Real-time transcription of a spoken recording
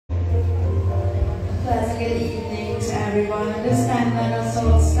good evening to everyone. At this time, let us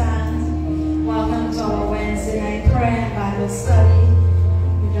all stand. Welcome to our Wednesday night prayer and Bible study.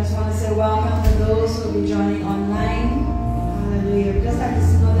 We just want to say welcome to those who will be joining online. Hallelujah. We just like to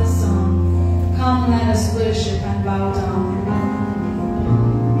sing another song. Come, let us worship and bow down.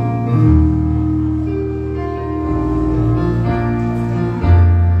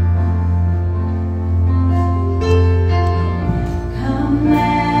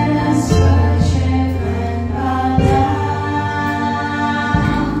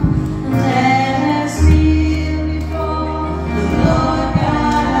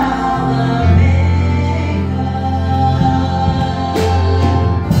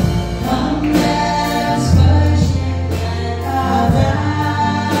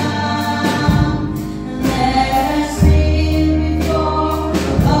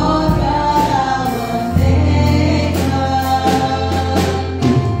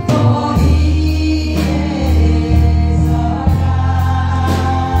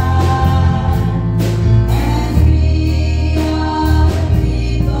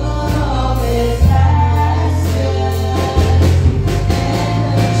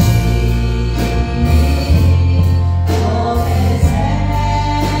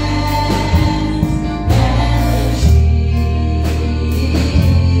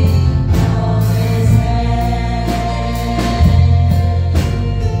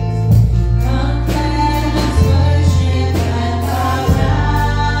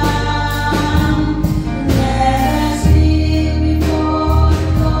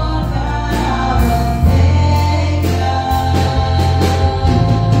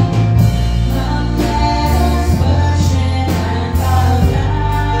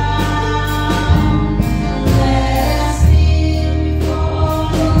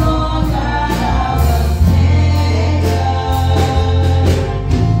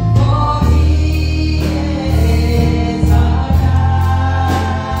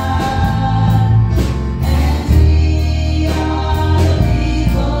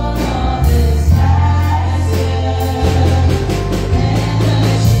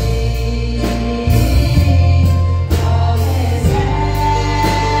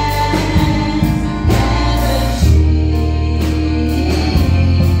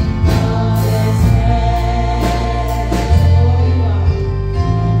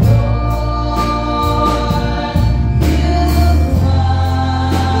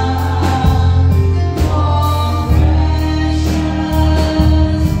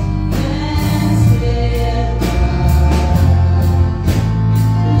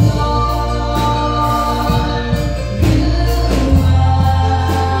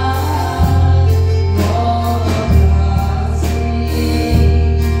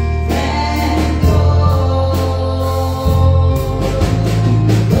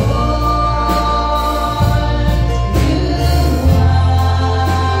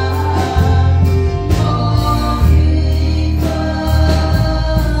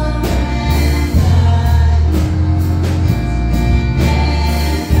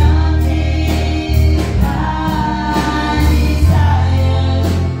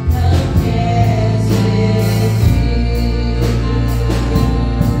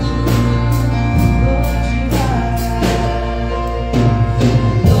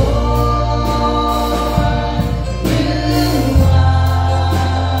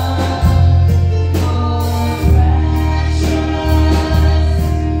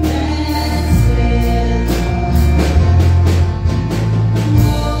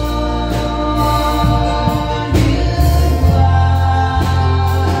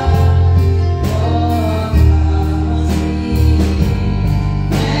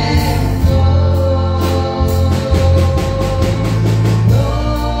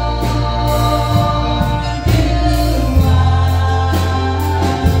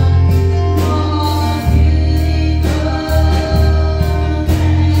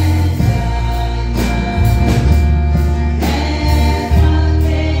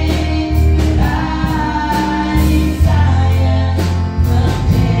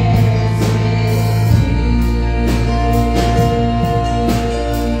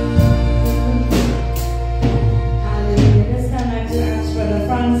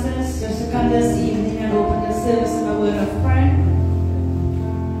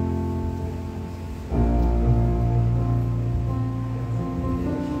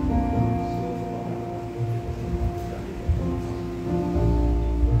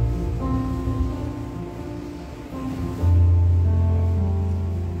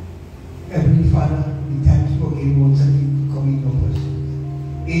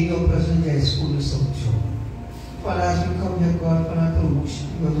 Father, as we come here, God, Father,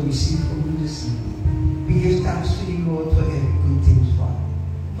 to receive from you this evening. We thanks to you, Lord, for every good thing, Father.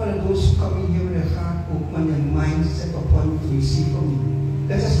 Father, those who come in here with their heart open and their mind set upon you to receive from you.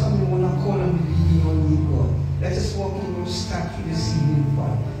 Let us come in one accord and believe in your name, God. Let us walk in your statue this evening,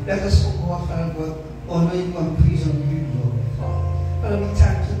 Father. Let us, oh God, Father God, honor you and praise on you, Lord, Father. Father, we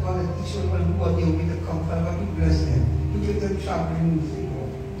thank you, God, that each one who are there with the come, Father, God, we bless them. We give them traveling with you,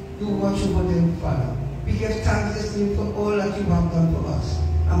 God. You watch over them, Father. We give thanks this evening for all that you have done for us.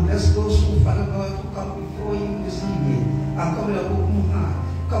 And bless those who, Father God, who come before you this evening and come with an open heart,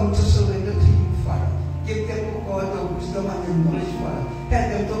 come to surrender to you, Father. Give them, oh God, the wisdom and the knowledge, Father. Help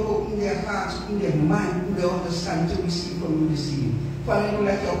them to open their hearts, open their mind, open their understanding to receive from you this evening. Father, you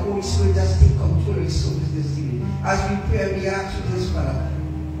let your Holy Spirit just take control of the service this evening. As we pray, we ask you this, Father.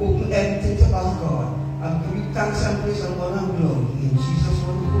 Open everything to us, God. And give you thanks and praise and honor and glory. In Jesus'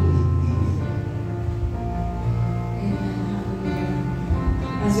 wonderful name.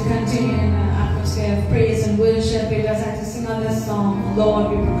 As we continue in an atmosphere of praise and worship, we just have to sing on this song, Lord,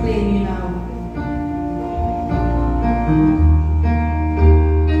 we proclaim you now.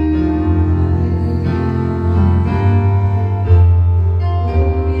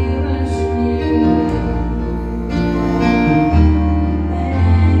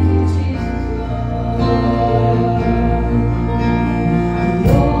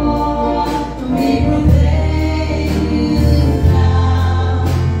 Your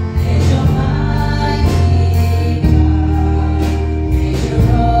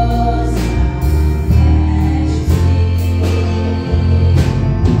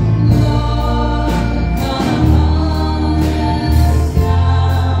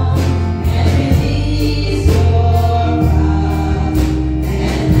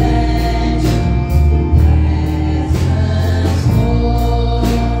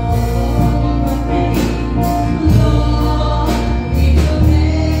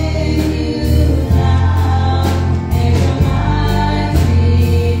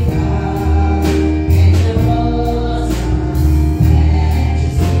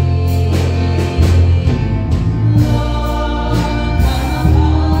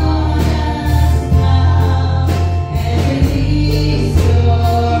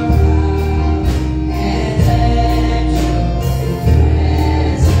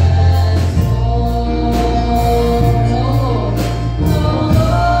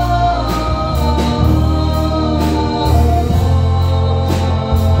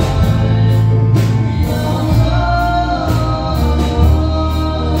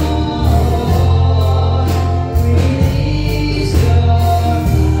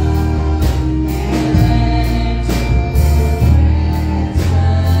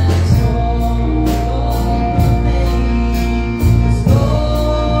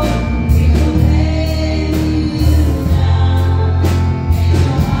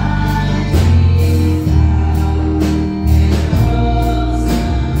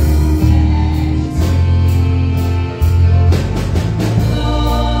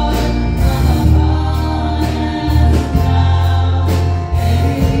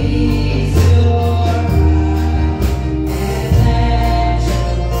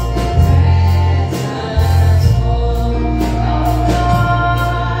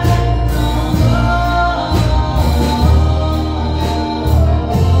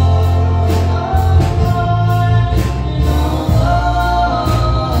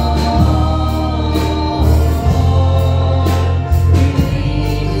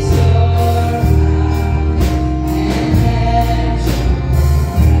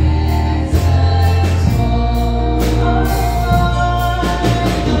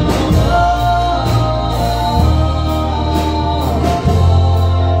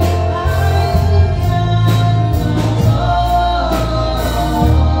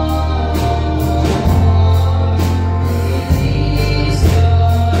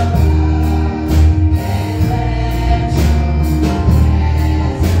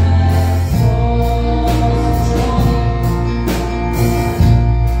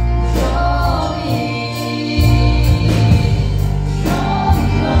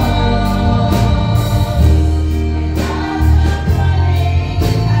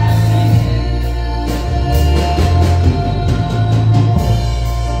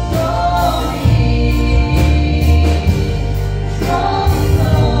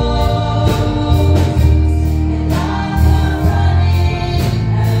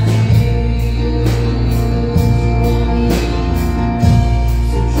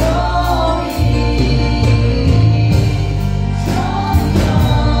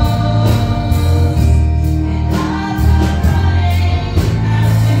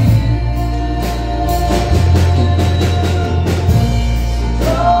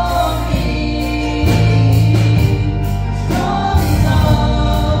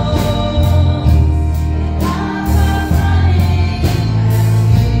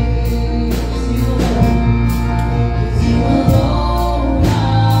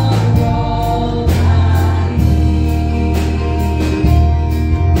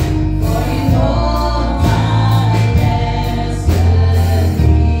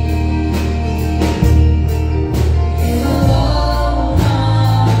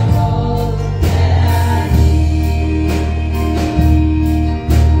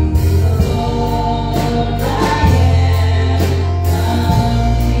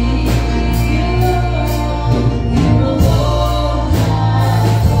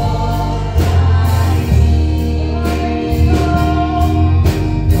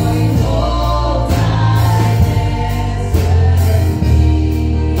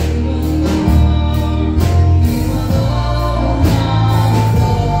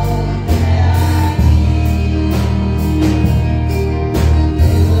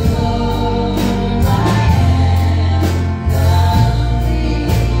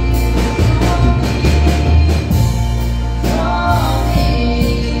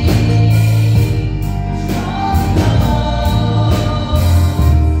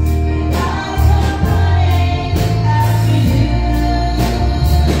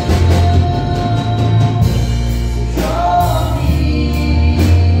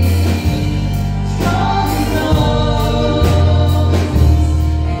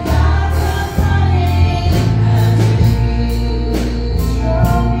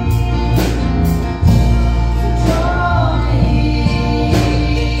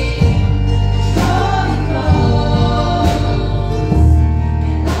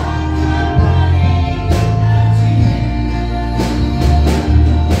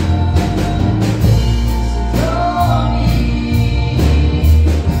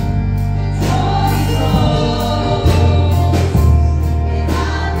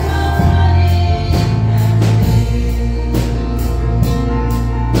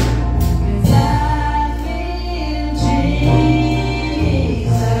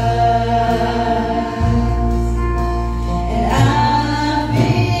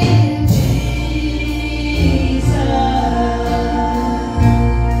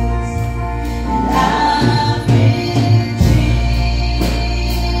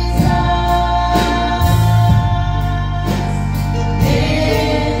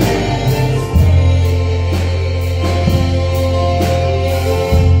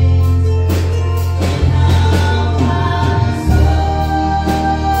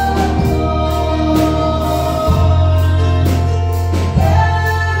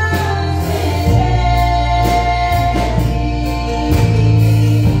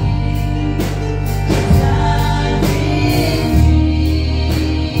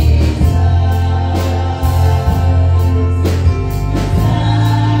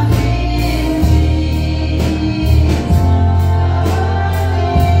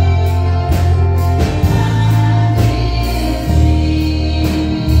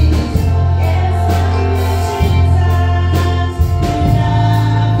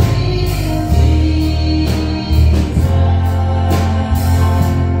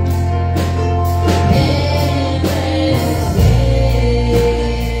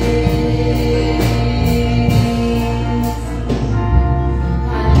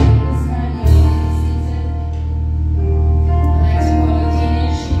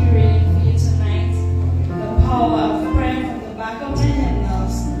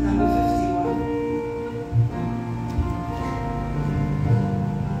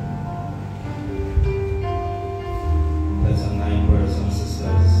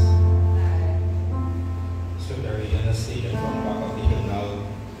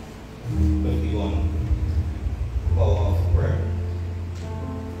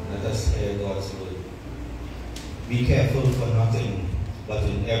Be careful for nothing, but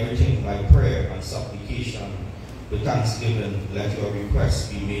in everything by prayer and supplication, with thanksgiving, let your requests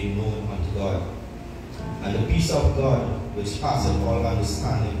be made known unto God. And the peace of God, which passeth all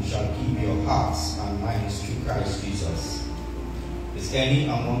understanding, shall keep your hearts and minds through Christ Jesus. Is any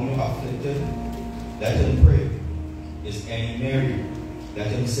among you afflicted? Let him pray. Is any merry? Let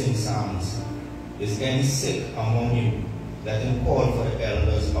him sing psalms. Is any sick among you? Let him call for the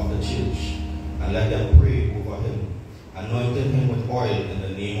elders of the church, and let them pray over him, anointing him with oil in the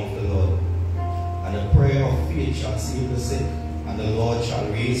name of the Lord. And the prayer of faith shall save the sick, and the Lord shall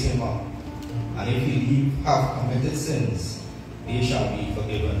raise him up. And if he have committed sins, they shall be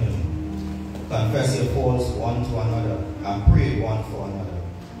forgiven him. Confess your faults one to another, and pray one for another,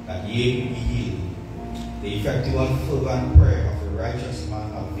 that ye may be healed. The effectual fervent prayer of a righteous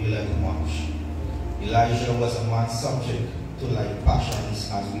man availeth much. Elijah was a man subject to like passions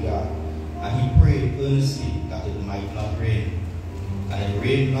as we are, and he prayed earnestly that it might not rain. And it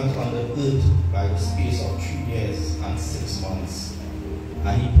rained not on the earth by the space of 3 years and 6 months.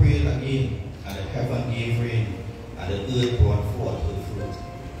 And he prayed again, and the heaven gave rain, and the earth brought forth her fruit.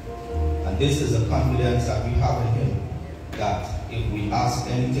 And this is the confidence that we have in him, that if we ask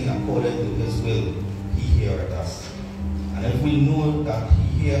anything according to his will, he heareth us. And if we know that he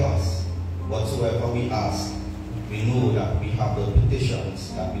hears us, whatsoever we ask, we know that we have the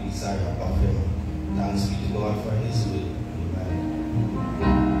petitions that we desire of him. Thanks be to God for his will.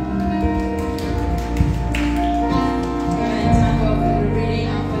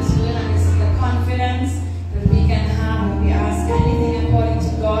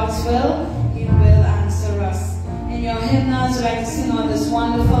 Hymnals, like to sing on this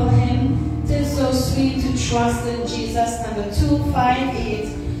wonderful hymn, "'Tis So Sweet to Trust in Jesus," number 258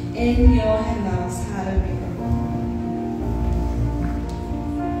 in your hymnals. Hallelujah.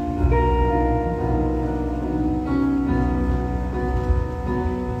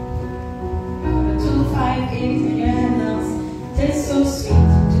 Number 258 in your hymnals, "'Tis So Sweet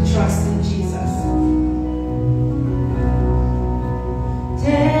to Trust in Jesus."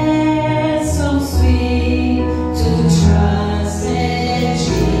 "'Tis so sweet to trust in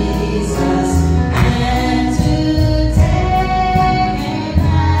Jesus, and to take him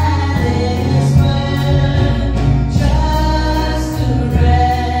at his word, just to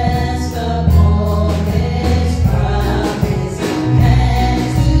rest upon his promise, and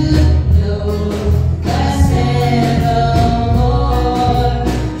to know thus saith the Lord,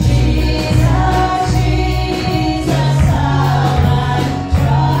 Jesus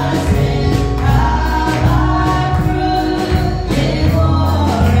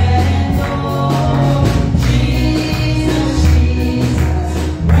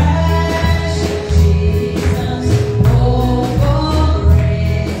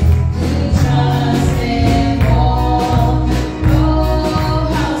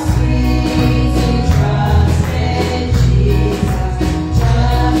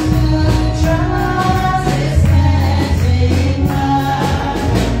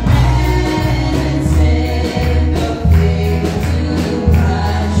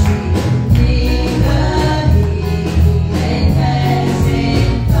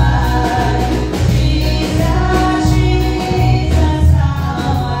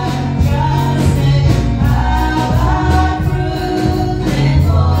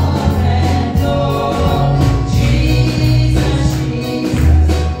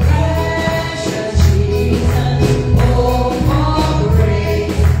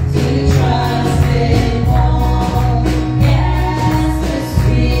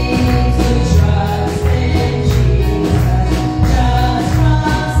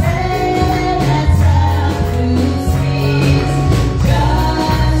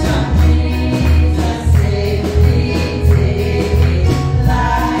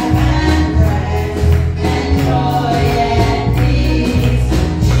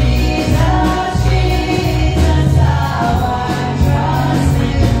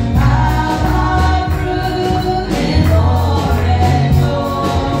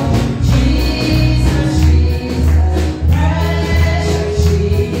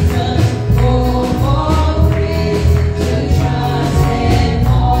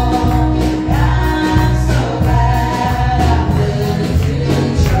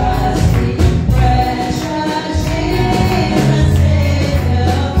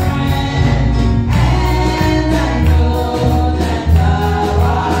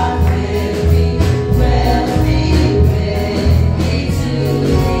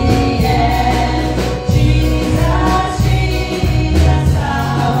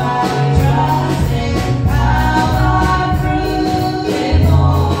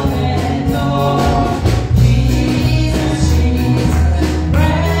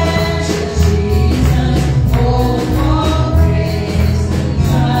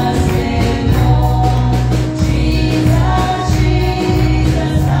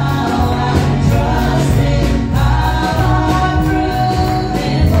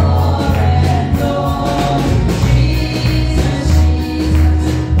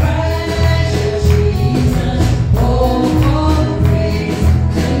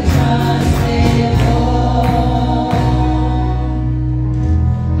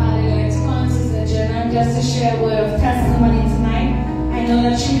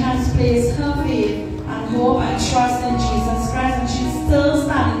she has placed her faith and hope and trust in Jesus Christ, and she's still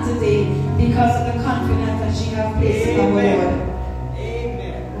standing today because of the confidence that she has placed in our Lord.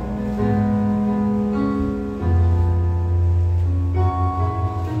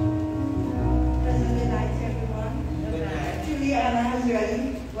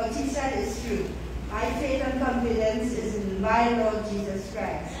 What he said is true. My faith and confidence is in my Lord Jesus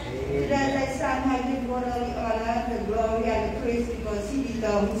Christ. Today as I stand, I give God all the honor, the glory, and the praise because he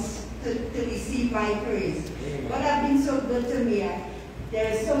belongs to receive my praise. God has been so good to me.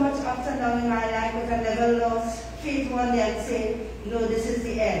 There is so much ups and downs in my life, but I never lost faith one day and say, no, this is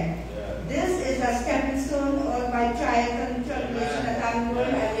the end. This is a stepping stone. All my trials and tribulation that I'm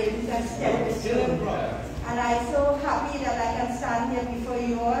going, I will use a stepping stone. And I'm so happy that I can stand here before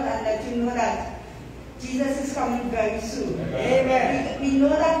you all and let you know that Jesus is coming very soon. Amen. We know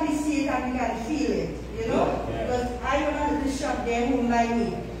that we see it and we can feel it, you know, because I went to the shop there home by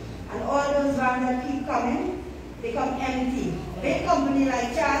me, and all those vans that keep coming, they come empty. Big company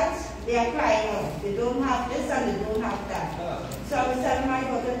like Charles, they are crying out. They don't have this and they don't have that. So I was telling my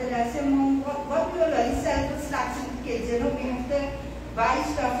daughter that I said, Mom, what we already sell for snacks and kids, you know, we have to buy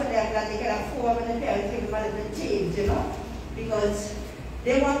stuff for them that they can afford when the parents give them a little change, you know, because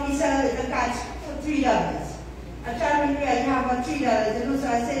they want me to sell a little catch for $3. A child will really have about $3, you know, so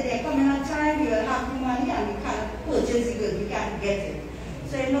I said, they're coming on time, we will have the money and we can't purchase the goods, we can't get it.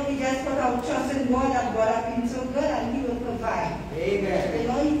 So, you know, we just put our trust in God, and God has been so good and he will provide. Amen. You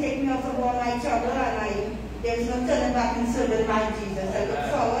know, he take me out of all my trouble and there is no turning back in serving my Jesus. I look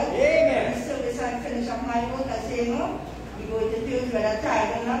forward to the service and finish up my work. I say, you know, we go to church whether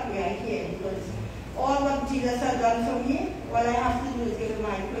tired or not, we are here because all what Jesus has done for me, all I have to do is give him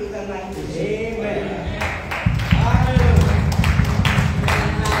my praise and my worship. Amen.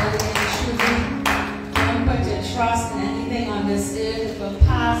 Don't put your trust in anything on this earth. It will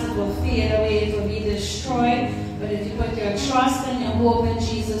pass, it will fade away, it will be destroyed. But if you put your trust and your hope in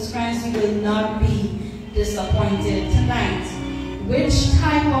Jesus Christ, you will not be disappointed tonight. Which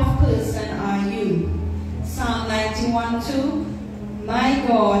type of person are you? Psalm 91:2, my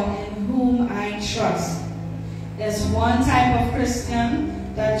God in whom I trust. There's one type of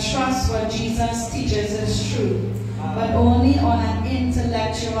Christian that trusts what Jesus teaches is true, but only on an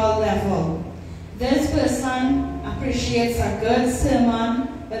intellectual level. This person appreciates a good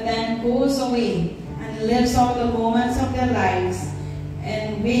sermon, but then goes away and lives out the moments of their lives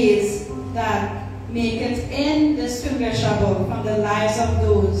in ways that make it indistinguishable from the lives of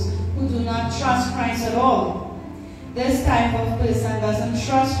those who do not trust Christ at all. This type of person doesn't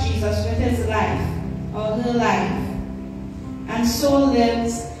trust Jesus with his life or her life, and so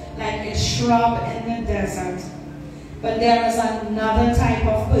lives like a shrub in the desert. But there is another type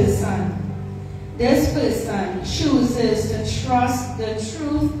of person. This person chooses to trust the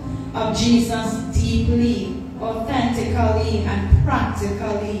truth of Jesus deeply, authentically, and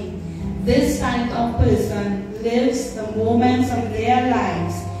practically. This type of person lives the moments of their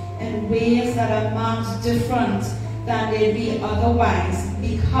lives in ways that are marked different than they'd be otherwise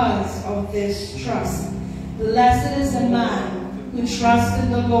because of this trust. Blessed is the man who trusts in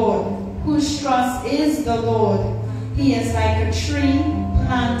the Lord, whose trust is the Lord. He is like a tree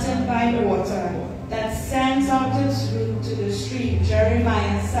planted by water that sends out its root to the stream.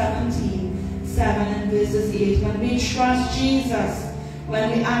 Jeremiah 17:7 and verses 8. When we trust Jesus,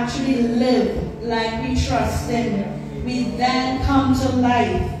 when we actually live like we trust him, we then come to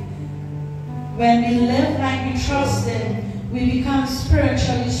life. When we live like we trust him, we become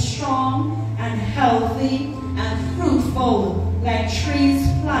spiritually strong and healthy and fruitful like trees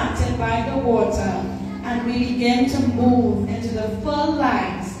planted by the water, and we begin to move into the full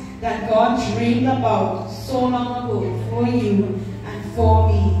lives that God dreamed about so long ago for you and for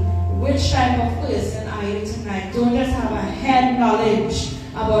me. Which type of person are you tonight? Don't just have a head knowledge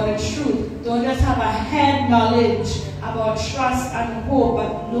about the truth. Don't just have a head knowledge about trust and hope,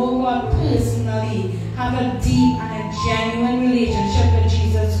 but know God personally. Have a deep and a genuine relationship with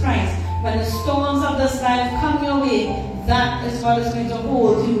Jesus Christ. When the storms of this life come your way, that is what is going to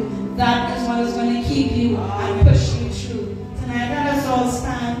hold you. That is what is going to keep you and push you through. Tonight, let us all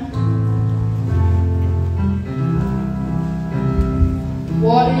stand.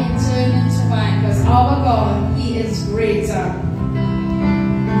 Water you turn into wine, because our God, he is greater.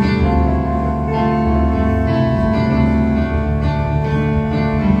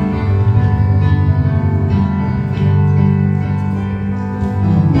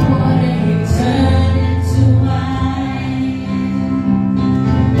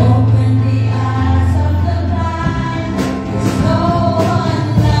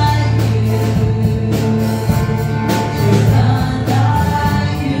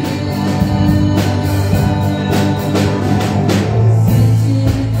 Like you.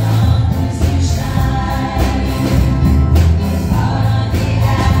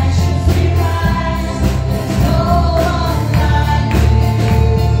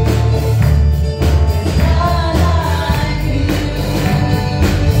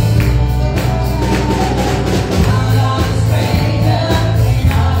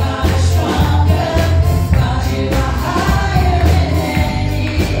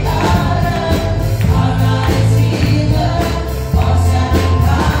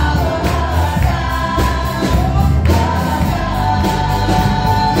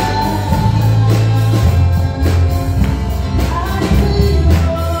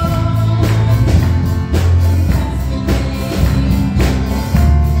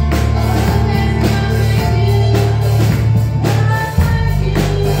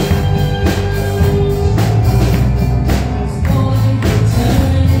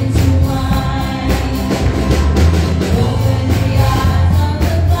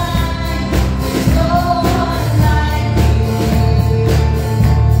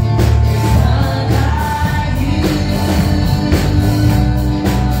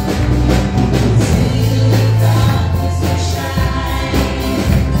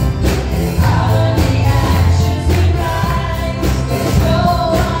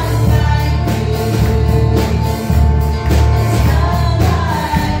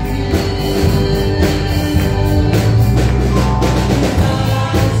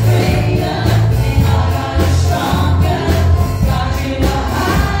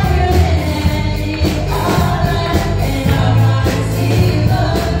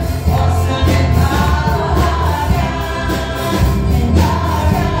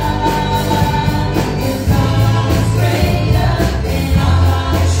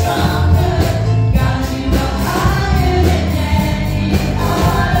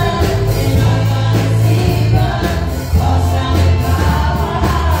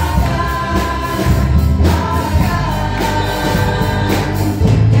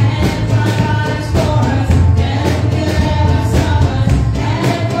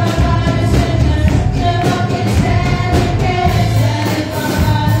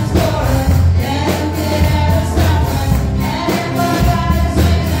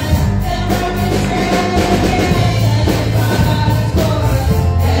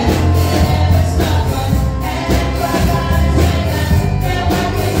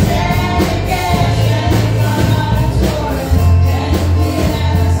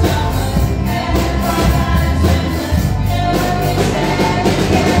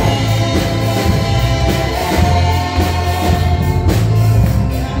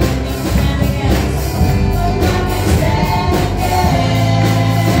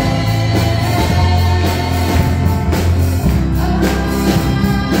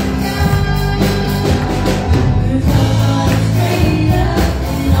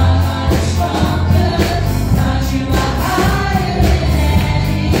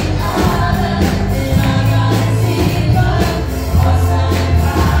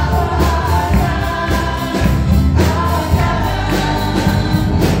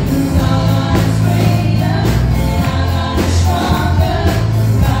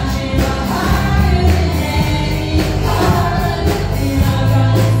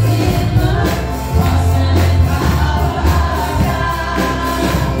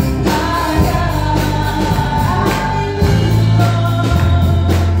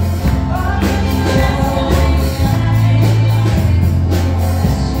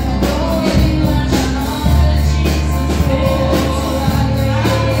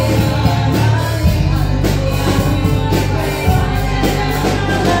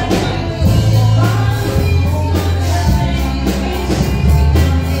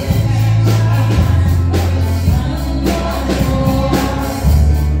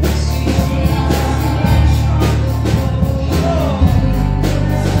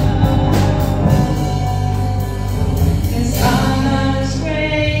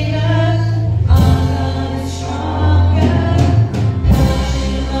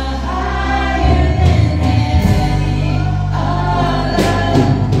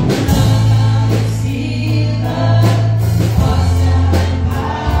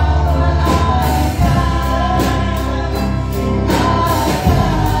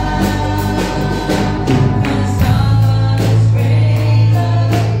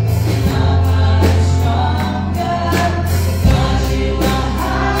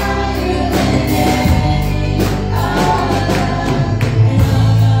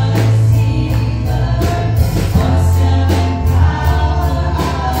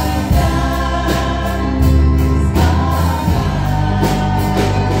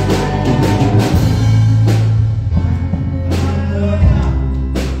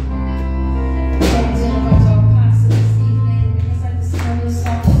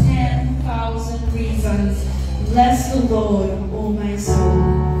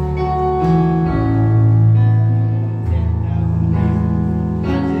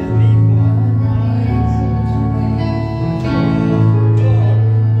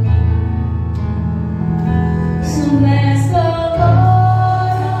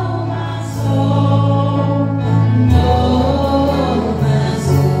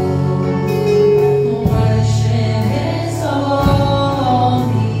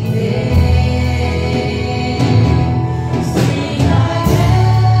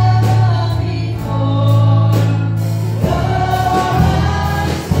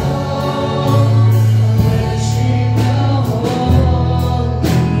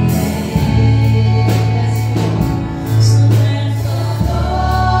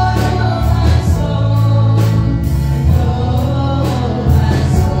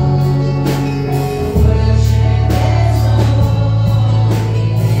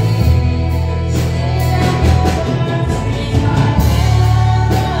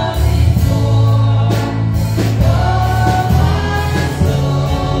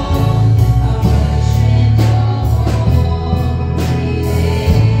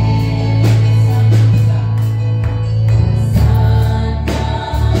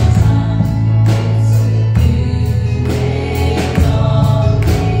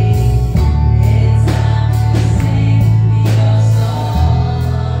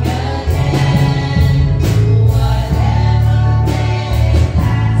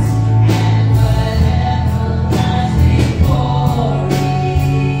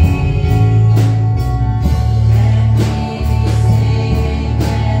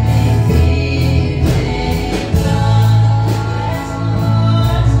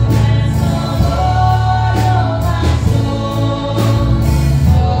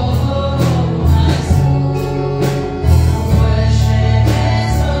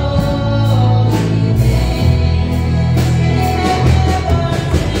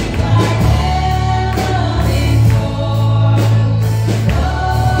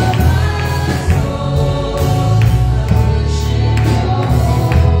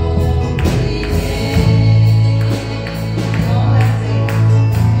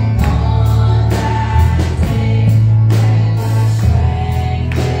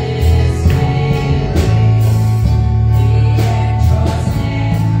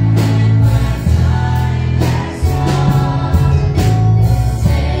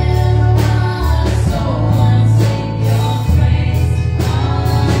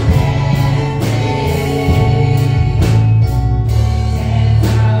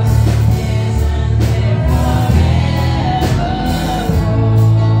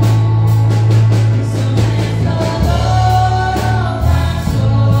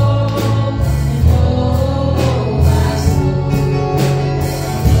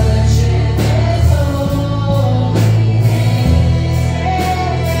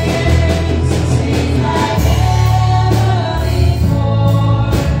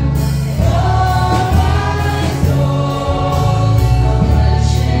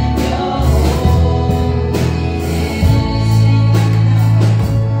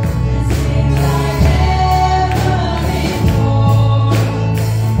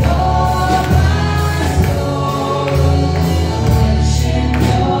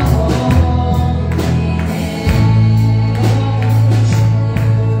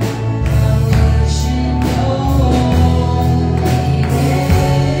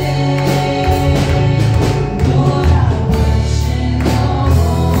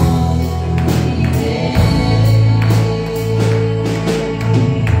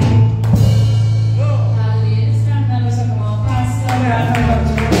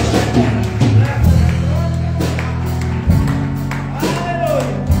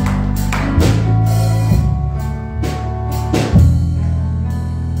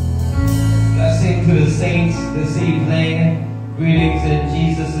 saints this evening. Greetings in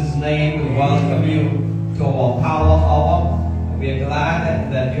Jesus' name. We welcome you to our Power Hour. We are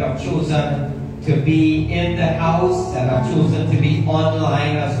glad that you have chosen to be in the house and have chosen to be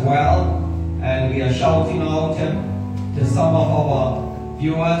online as well. And we are shouting out to some of our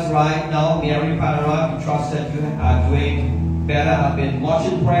viewers right now. Mary Panorama, we trust that you are doing better. I've been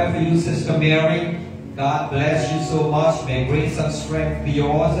much in prayer for you, Sister Mary. God bless you so much. May grace and strength be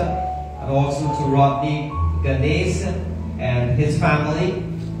yours. And also to Rodney Ganesh and his family.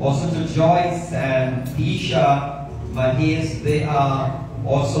 Also to Joyce and Tisha Mahis. They are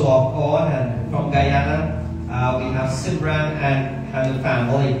also locked on. And from Guyana, we have Simran and the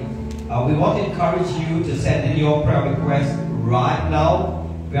family. We want to encourage you to send in your prayer request right now.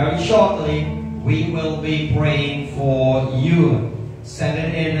 Very shortly, we will be praying for you. Send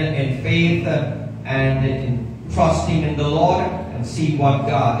it in faith and in trusting in the Lord and see what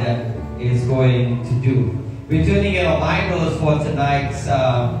God is going to do. We're turning in our Bibles for tonight's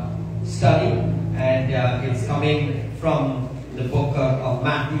study, and it's coming from the book of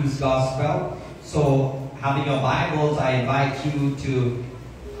Matthew's Gospel. So, having your Bibles, I invite you to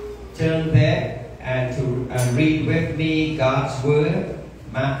turn there and to read with me God's Word,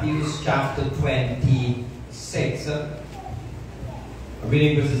 Matthew chapter 26.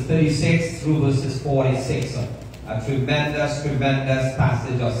 Reading verses 36 through verses 46. A tremendous, tremendous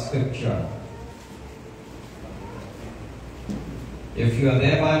passage of Scripture. If you are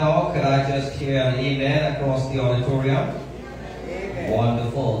there by now, could I just hear an amen across the auditorium? Amen.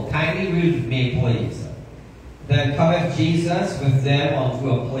 Wonderful. Kindly read with me, please. Then cometh Jesus with them unto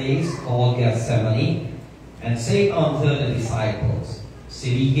a place called Gethsemane, and said unto the disciples,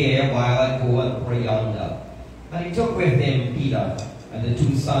 Sit ye here while I go and pray yonder. And he took with him Peter and the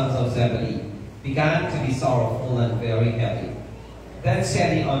two sons of Zebedee, began to be sorrowful and very heavy. Then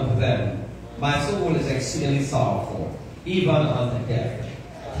said he unto them, My soul is exceedingly sorrowful, even unto death.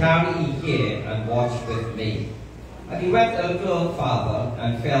 Tarry ye here and watch with me. And he went a little farther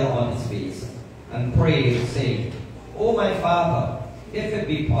and fell on his face, and prayed, saying, O my Father, if it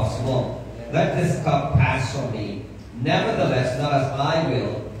be possible, let this cup pass from me. Nevertheless, not as I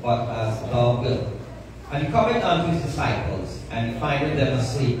will, but as thou wilt. And he cometh unto his disciples, and he findeth them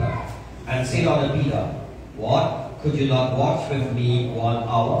asleep, and said unto Peter, What? Could you not watch with me 1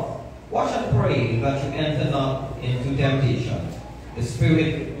 hour? Watch and pray that you enter not into temptation. The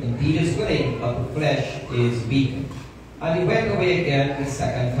spirit indeed is willing, but the flesh is weak. And he went away again the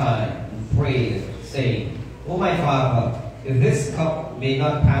second time, and prayed, saying, O my Father, if this cup may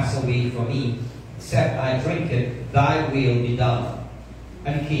not pass away from me, except I drink it, thy will be done.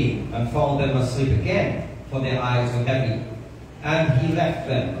 And he came and found them asleep again, for their eyes were heavy. And he left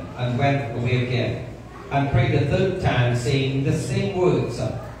them and went away again, and prayed the third time, saying the same words.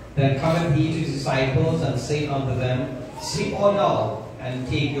 Then cometh he to his disciples, and said unto them, Sleep all now, and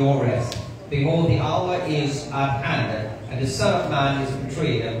take your rest. Behold, the hour is at hand, and the Son of Man is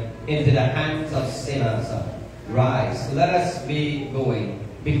betrayed into the hands of sinners. Rise, let us be going.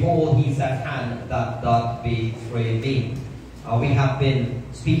 Behold, he is at hand that doth betray me. We have been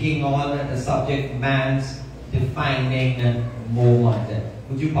speaking on the subject, man's defining moment.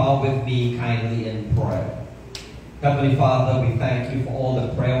 Would you bow with me kindly in prayer? Heavenly Father, we thank you for all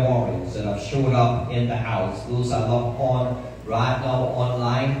the prayer warriors that have showed up in the house. Those are logged on right now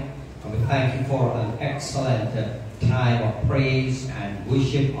online. And we thank you for an excellent time of praise and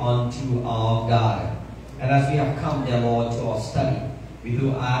worship unto our God. And as we have come, dear Lord, to our study, we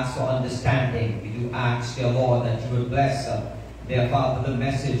do ask for understanding. We do ask, dear Lord, that you would bless, dear Father, the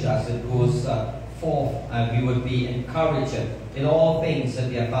message as it goes forth, and we would be encouraged in all things,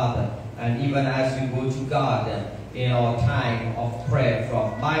 dear Father. And even as we go to God in our time of prayer,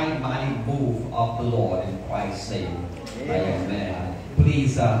 from mighty move of the Lord in Christ's name. Amen.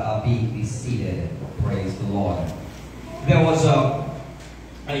 Please be seated. Praise the Lord. There was a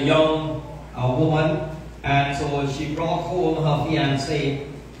young woman, and so she brought home her fiancé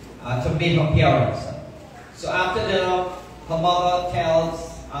to make appearance. So after dinner, her mother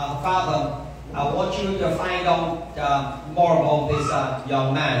tells her father, I want you to find out more about this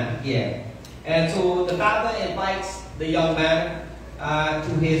young man here. And so the father invites the young man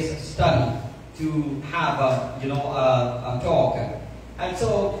to his study to have a talk. And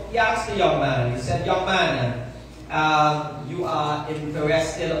so he asked the young man, he said, young man, you are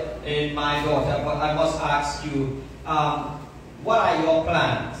interested in my daughter, but I must ask you, what are your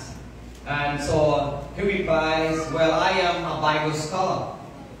plans? And so he replies, well, I am a Bible scholar.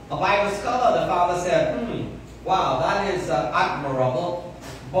 A Bible scholar, the father said, wow, that is admirable.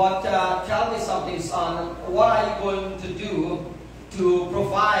 But tell me something, son, what are you going to do to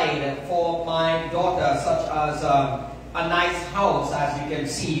provide for my daughter, such as a nice house, as you can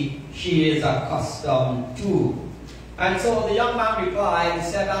see, she is accustomed to. And so the young man replied, he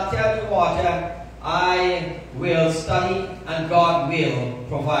said, I'll tell you what, I will study and God will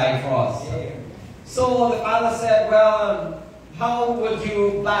provide for us. Yeah. So the father said, well, how would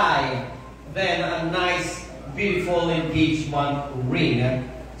you buy then a nice, beautiful engagement ring,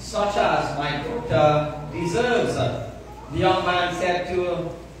 such as my daughter deserves? The young man said to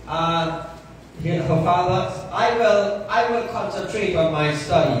her father, I will concentrate on my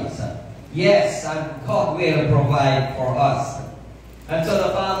studies. Yes, and God will provide for us. And so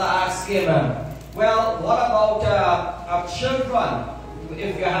the father asked him, well, what about children?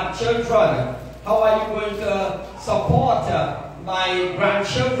 If you have children, how are you going to support my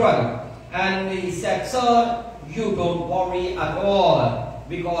grandchildren? And he said, sir, you don't worry at all,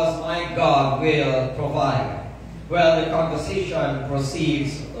 because my God will provide. Well, the conversation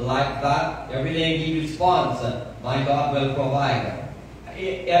proceeds like that. Every day he responds, my God will provide.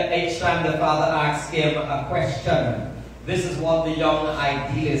 Each time the father asks him a question, this is what the young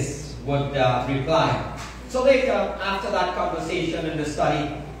idealist would reply. So later, after that conversation in the study,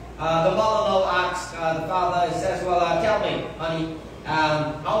 the mother now asks the father, says, well, tell me, honey,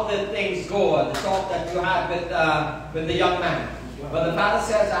 how did things go, the talk that you had with the young man? Well, the father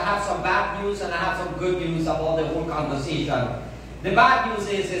says, I have some bad news and I have some good news about the whole conversation. The bad news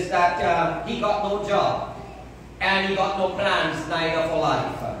is that he got no job. And he got no plans neither for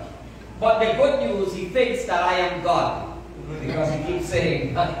life. But the good news, he thinks that I am God. Because he keeps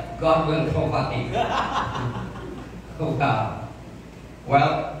saying, God will provide. Oh God.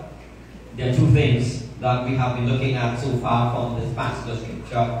 Well, there are two things that we have been looking at so far from this passage of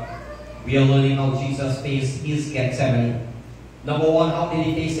scripture. We are learning how Jesus faced his Gethsemane. Number one, how did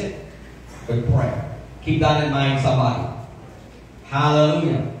he face it? With prayer. Keep that in mind, somebody.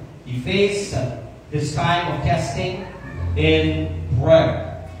 Hallelujah. He faced this time of testing in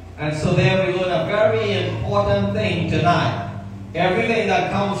prayer. And so there we learn a very important thing tonight. Everything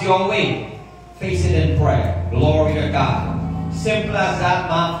that comes your way, face it in prayer. Glory to God. Simple as that,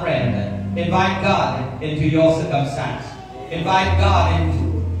 my friend. Invite God into your circumstance. Invite God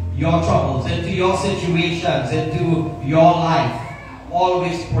into your troubles, into your situations, into your life.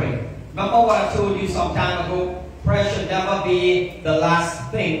 Always pray. Remember what I told you some time ago? Prayer should never be the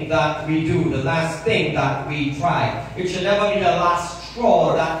last thing that we do, the last thing that we try. It should never be the last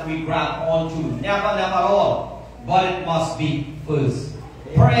straw that we grab onto. Never, never at all. But it must be first.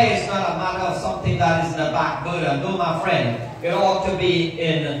 Prayer is not a matter of something that is in the back burner. No, my friend. It ought to be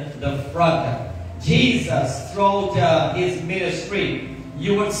in the front. Jesus, throughout his ministry,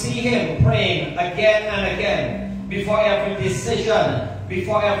 you would see him praying again and again before every decision,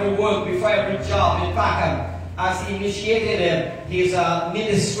 before every work, before every job. In fact, as he initiated his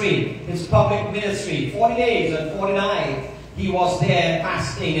ministry, his public ministry, 40 days and 40 nights, he was there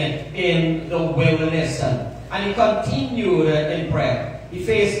fasting in the wilderness. And he continued in prayer. He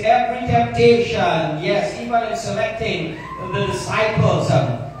faced every temptation, yes, even in selecting the disciples.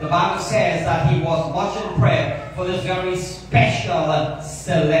 The Bible says that he was much in prayer for this very special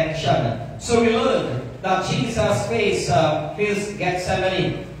selection. So we learned that Jesus faced his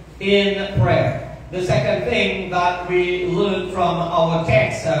Gethsemane in prayer. The second thing that we learn from our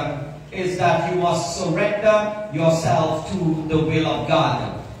text is that you must surrender yourself to the will of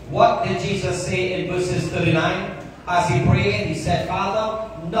God. What did Jesus say in verses 39? As he prayed, he said,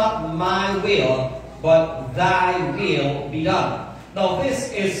 Father, not my will, but thy will be done. Now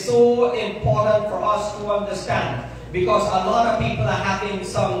this is so important for us to understand, because a lot of people are having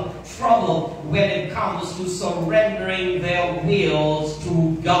some trouble when it comes to surrendering their wills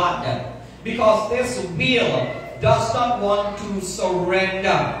to God. Because this will does not want to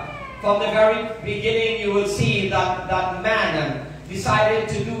surrender. From the very beginning, you will see that man decided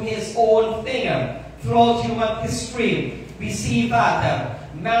to do his own thing. Throughout human history, we see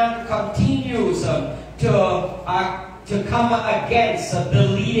that man continues to come against the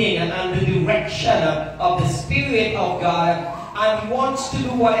leading and the direction of the Spirit of God, and he wants to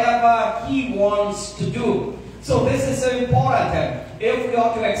do whatever he wants to do. So this is so important. If we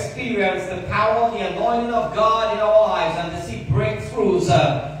are to experience the power, the anointing of God in our lives and to see breakthroughs,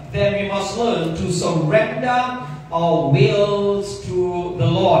 then we must learn to surrender our wills to the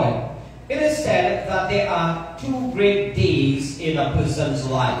Lord. It is said that there are two great days in a person's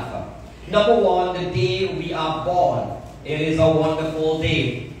life. Number one, the day we are born. It is a wonderful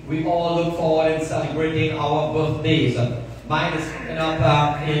day. We all look forward in celebrating our birthdays. Mine is coming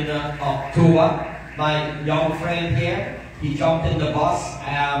up in October. My young friend here, he jumped in the bus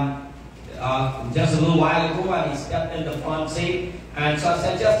just a little while ago, and he stepped in the front seat. And so I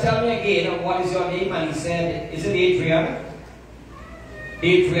said, just tell me again, what is your name? And he said, is it Adrian?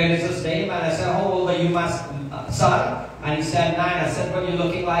 Adrian is his name. And I said, how old are you, my son? And he said, 9. I said, well, you're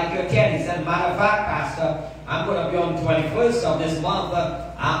looking like you're 10. He said, matter of fact, Pastor, I'm going to be on the 21st of this month.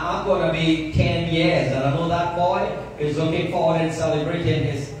 I'm going to be 10 years. And I know that boy is looking forward and celebrating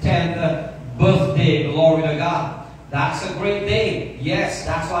his 10th birthday. Glory to God. That's a great day. Yes,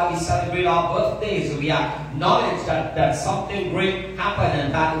 that's why we celebrate our birthdays. We acknowledge that something great happened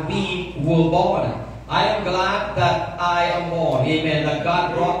and that we were born. I am glad that I am born. Amen. That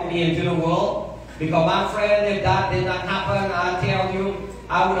God brought me into the world. Because my friend, if that did not happen, I tell you,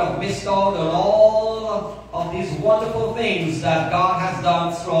 I would have missed out on all of these wonderful things that God has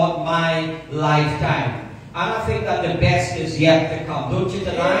done throughout my lifetime. And I think that the best is yet to come. Don't you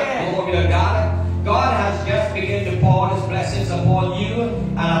tonight? Yeah. Glory to God. God has just begun to pour His blessings upon you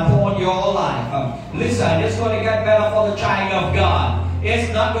and upon your life. Listen, it's going to get better for the child of God.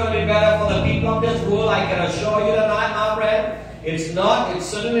 It's not going to be better for the people of this world, I can assure you tonight, my friend. It's not, it's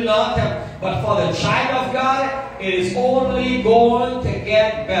certainly not. But for the child of God, it is only going to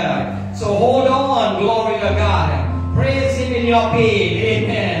get better. So hold on, glory to God. Praise Him in your pain,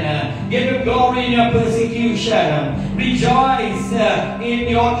 amen. Give Him glory in your persecution. Rejoice in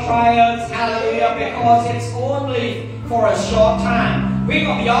your trials, hallelujah, because it's only for a short time. We're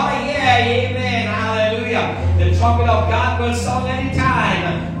going to be out of here, amen, hallelujah. The trumpet of God will sound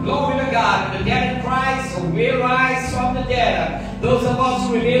anytime. Glory to God. The dead in Christ will rise from the dead. Those of us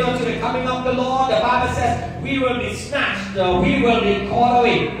who remain unto the coming of the Lord, the Bible says, we will be snatched, we will be caught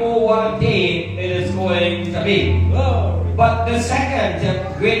away. Oh, what a day it is going to be. But the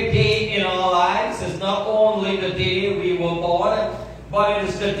second great day in our lives is not only the day we were born, but it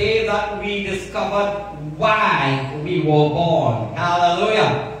is the day that we discovered why we were born.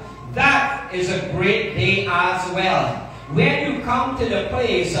 Hallelujah. That is a great day as well. When you come to the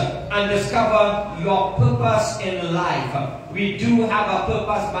place and discover your purpose in life, we do have a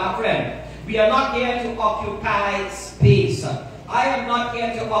purpose, my friend. We are not here to occupy space. I am not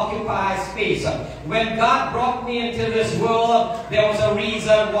here to occupy space. When God brought me into this world, there was a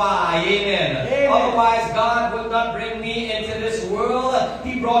reason why. Amen. Amen. Otherwise, God would not bring me into this world.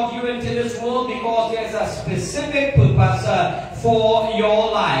 He brought you into this world because there's a specific purpose for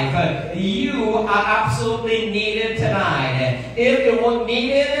your life. You are absolutely needed tonight. If you weren't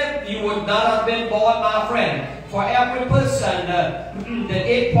needed, you would not have been born, my friend. For every person, the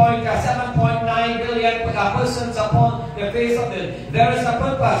 7.9 billion persons upon the face of the earth, there is a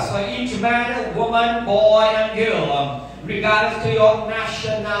purpose for each man, woman, boy, and girl. Regardless to your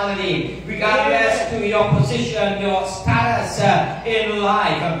nationality, regardless to your position, your status in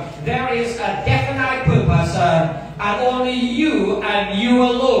life, there is a definite purpose, and only you and you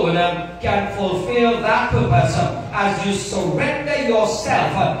alone can fulfill that purpose as you surrender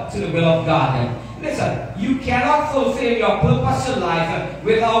yourself to the will of God. Listen, you cannot fulfill your purpose in life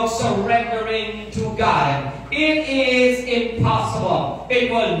without surrendering to God. It is impossible.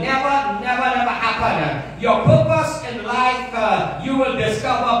 It will never happen. Your purpose in life, you will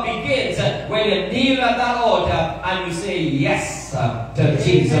discover, begins when you kneel at that altar and you say yes to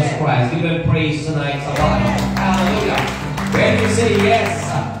Jesus Christ. Give Him praise tonight, somebody. Hallelujah. When you say yes,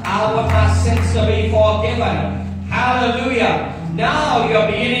 I want my sins to be forgiven. Hallelujah. Now you're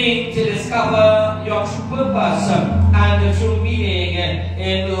beginning to discover your true purpose and the true meaning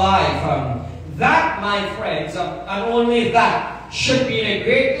in life. That, my friends, and only that, should be the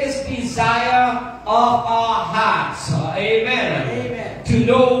greatest desire of our hearts. Amen. Amen. To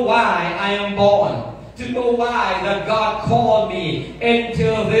know why I am born. To know why that God called me into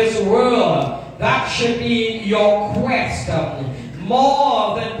this world. That should be your quest.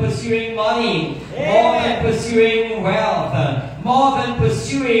 More than pursuing money, more than pursuing wealth, more than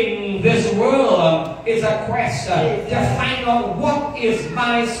pursuing this world, is a quest to find out what is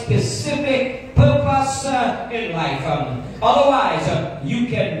my specific purpose in life. Otherwise, you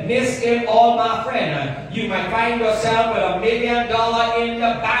can miss it all, my friend. You might find yourself with $1 million in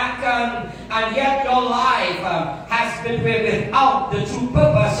the bank, and yet your life has been without the true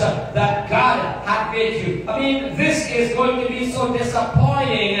purpose that God had made you. I mean, this is going to be so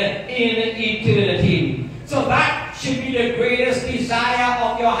disappointing in eternity. So that should be the greatest desire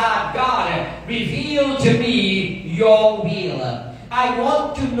of your heart. God, reveal to me your will. I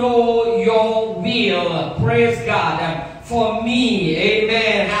want to know your will. Praise God. For me.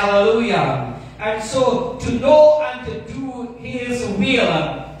 Amen. Hallelujah. And so to know and to do His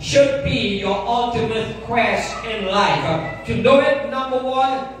will should be your ultimate quest in life. To know it, number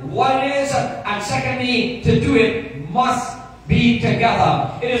one, what it is, and secondly, to do it must be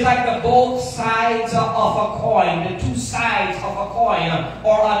together. It is like the both sides of a coin, the two sides of a coin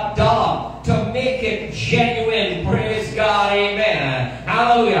or a dollar, to make it genuine. Praise God, amen.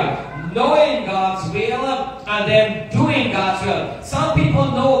 Hallelujah. Knowing God's will and then doing God's will. Some people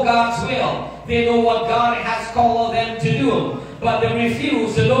know God's will. They know what God has called them to do, but they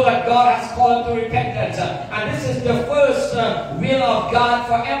refuse to know that God has called them to repentance. And this is the first will of God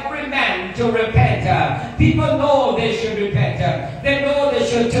for every man to repent. People know they should repent. They know they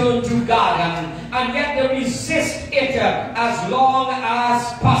should turn to God. And yet they resist it as long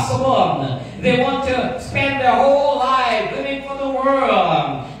as possible. They want to spend their whole life living for the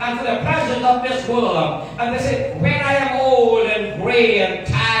world and for the pleasures of this world. And they say, when I am old and gray and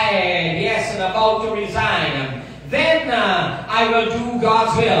tired, yes, and about to resign, then I will do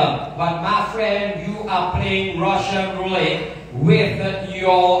God's will. But my friend, you are playing Russian roulette with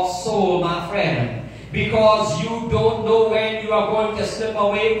your soul, my friend. Because you don't know when you are going to slip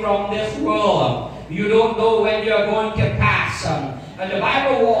away from this world. You don't know when you are going to pass. And the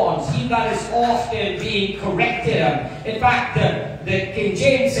Bible warns, he that is often being corrected. In fact, the King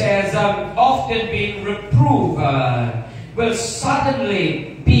James says, often being reproved, will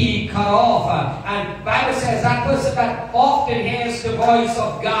suddenly be cut off. And the Bible says that person that often hears the voice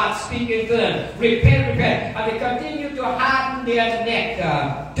of God speaking to them, repent, repent, and they continue to harden their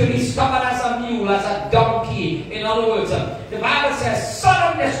neck, to be stubborn as a mule, as a donkey. In other words, the Bible says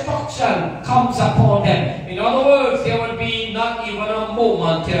sudden destruction comes upon them. In other words, there will be not even a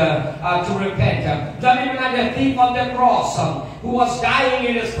moment to repent. Not even like the thief on the cross, who was dying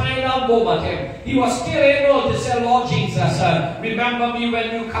in his final moment. He was still able to say, Lord Jesus, remember me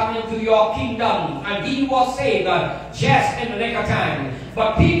when you come into your kingdom. And he was saved just in the nick of time.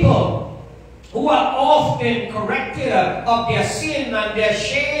 But people who are often corrected of their sin and their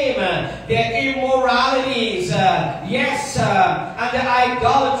shame, their immoralities, yes, and their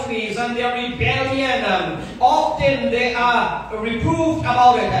idolatries and their rebellion. Often they are reproved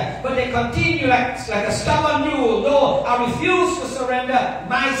about it, but they continue like a stubborn mule. No, I refuse to surrender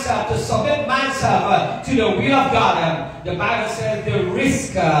myself, to submit myself to the will of God. The Bible says they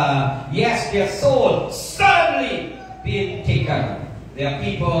risk, yes, their soul suddenly being taken. There are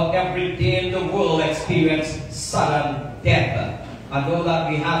people every day in the world experience sudden death. I know that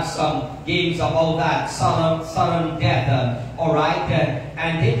we have some games about that, sudden death, all right?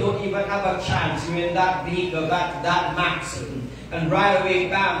 And they don't even have a chance. You're in that vehicle, that maximum, and right away,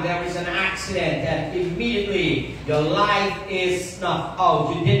 bam, there is an accident, and immediately your life is snuffed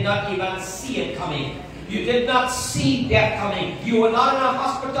out. You did not even see it coming. You did not see death coming. You were not in a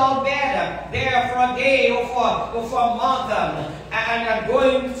hospital bed there for a day or for a month and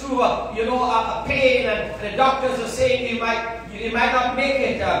going through a pain, and the doctors are saying you might not make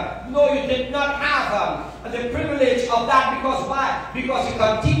it. No, you did not have the privilege of that. Because why? Because you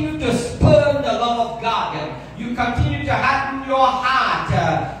continue to spurn the love of God. You continue to harden your heart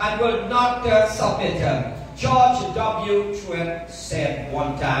and will not submit. George W. Truett said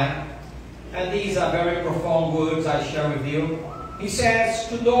one time, and these are very profound words I share with you. He says,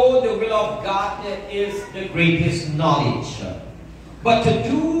 to know the will of God is the greatest knowledge. But to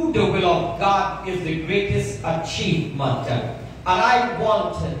do the will of God is the greatest achievement. And I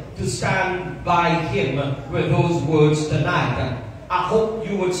want to stand by him with those words tonight. I hope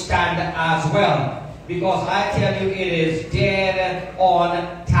you would stand as well. Because I tell you, it is dead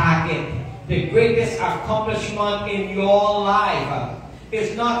on target. The greatest accomplishment in your life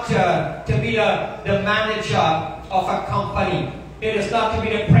is not to be the manager of a company. It is not to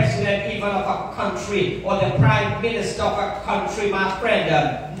be the president even of a country or the prime minister of a country, my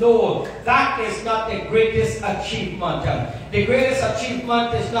friend. No, that is not the greatest achievement. The greatest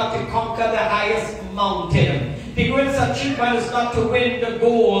achievement is not to conquer the highest mountain. The greatest achievement is not to win the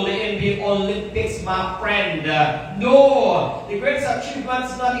gold in the Olympics, my friend. No, the greatest achievement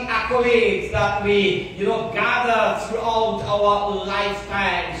is not the accolades that we, gather throughout our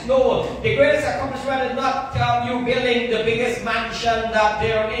lifetimes. No, the greatest accomplishment is not you building the biggest mansion that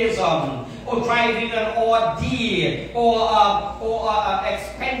there is, or driving an Audi, or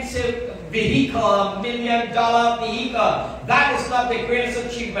expensive vehicle, $1 million vehicle. That is not the greatest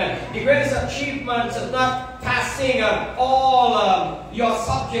achievement. The greatest achievement is not passing all your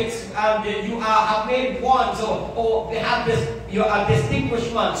subjects and you have made ones or they have you are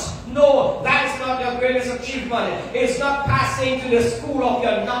distinguished ones. No, that is not your greatest achievement. It's not passing to the school of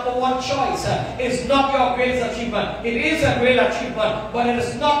your number one choice. It's not your greatest achievement. It is a great achievement, but it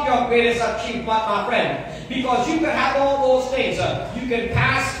is not your greatest achievement, my friend. Because you can have all those things. You can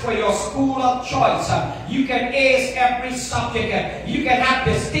pass for your school school of choice. You can ace every subject. You can have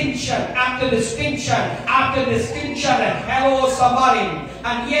distinction after distinction after distinction. Hello, somebody.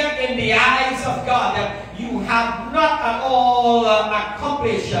 And yet, in the eyes of God, you have not at all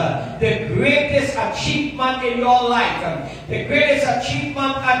accomplished the greatest achievement in your life. The greatest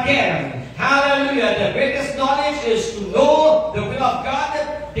achievement again. Hallelujah. The greatest knowledge is to know the will of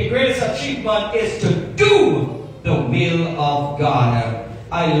God. The greatest achievement is to do the will of God.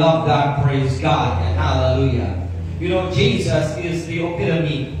 I love that. Praise God. Hallelujah. You know, Jesus is the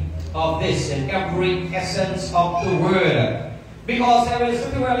epitome of this in every essence of the word. Because there is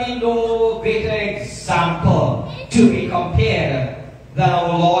literally no greater example to be compared than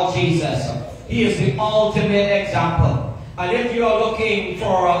our Lord Jesus. He is the ultimate example. And if you are looking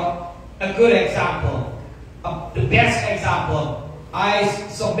for a good example, the best example, I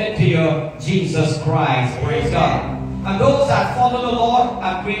submit to you Jesus Christ. Praise God. And those that follow the Lord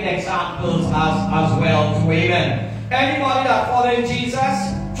are great examples as well too. Amen. Anybody that follows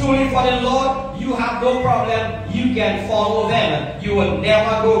Jesus, truly follow the Lord, you have no problem. You can follow them. You will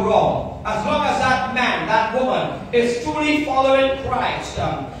never go wrong. As long as that man, that woman is truly following Christ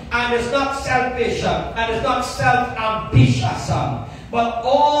and is not selfish and is not self-ambitious, but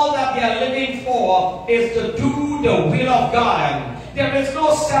all that they are living for is to do the will of God. There is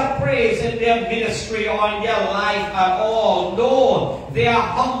no self-praise in their ministry or in their life at all. No, they are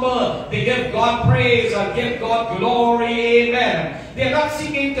humble. They give God praise and give God glory. Amen. They are not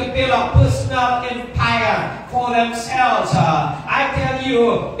seeking to build a personal empire for themselves. I tell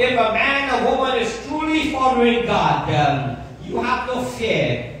you, if a man or woman is truly following God, you have no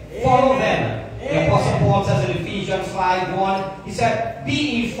fear. Follow them. The Apostle Paul says in Ephesians 5:1, he said, "Be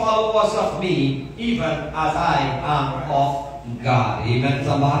ye followers of me, even as I am of God." Amen,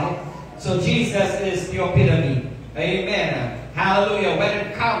 somebody? So Jesus is the epitome. Amen. Hallelujah. When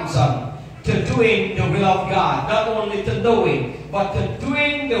it comes to doing the will of God, not only to knowing, but to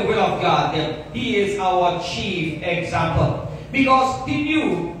doing the will of God, he is our chief example. Because he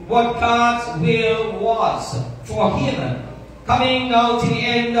knew what God's will was for him. Coming now to the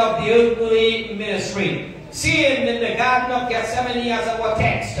end of the earthly ministry. Seeing in the Garden of Gethsemane as our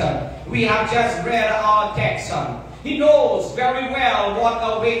text, we have just read our text. He knows very well what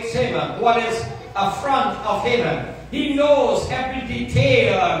awaits him, what is in front of him. He knows every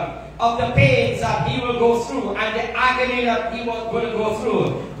detail of the pains that he will go through and the agony that he was going to go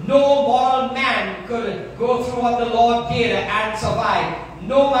through. No mortal man could go through what the Lord did and survive.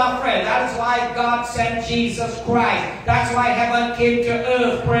 No, my friend, that is why God sent Jesus Christ. That's why heaven came to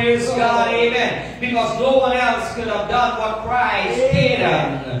earth. Praise God, amen. Because no one else could have done what Christ did.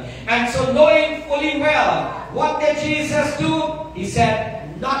 And so knowing fully well, what did Jesus do? He said,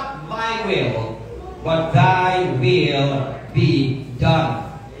 "Not my will, but thy will be done."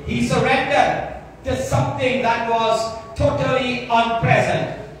 He surrendered to something that was totally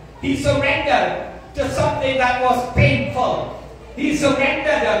unpleasant. He surrendered to something that was painful. He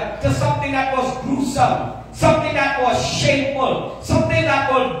surrendered to something that was gruesome, something that was shameful, something that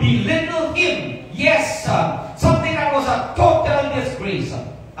would belittle him. Yes, something that was a total disgrace.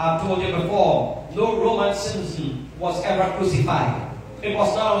 I've told you before, no Roman citizen was ever crucified. It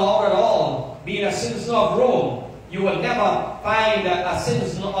was not allowed at all. Being a citizen of Rome, you will never find a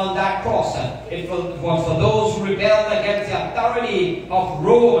citizen on that cross. It was for those who rebelled against the authority of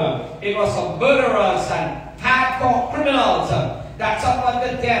Rome. It was for murderers and hardcore criminals that suffered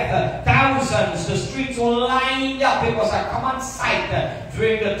the death. Thousands, the streets were lined up. It was a common sight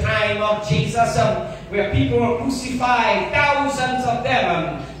during the time of Jesus where people were crucified, thousands of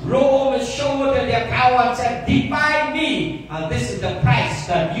them. Rome showed their power and said, "Divide me, and this is the price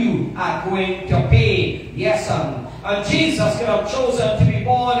that you are going to pay." Yes, and Jesus could have chosen to be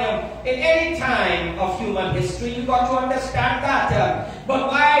born in any time of human history. You've got to understand that. But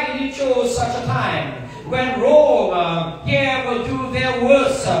why did he choose such a time? When Rome here will do their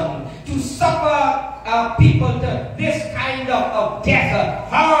worst to suffer people to this kind of death,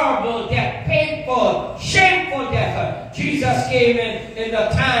 horrible death, painful, shameful death. Jesus came in the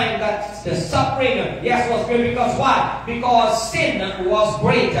time that the suffering, yes, was great. Because what? Because sin was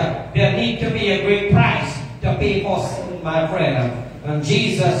greater. There need to be a great price to pay for sin, my friend. And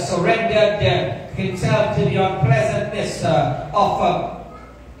Jesus surrendered himself to the unpleasantness of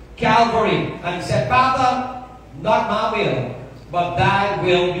Calvary and said, "Father, not my will, but thy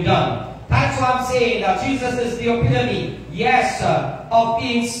will be done." That's why I'm saying that Jesus is the epitome, yes, of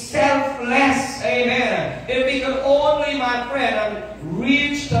being selfless. Amen. If we could only, my friend,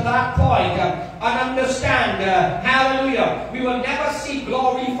 reach to that point and understand, hallelujah, we will never seek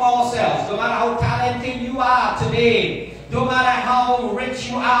glory for ourselves. No matter how talented you are today, No matter how rich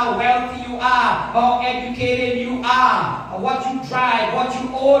you are, wealthy you are, how educated you are, what you drive, what you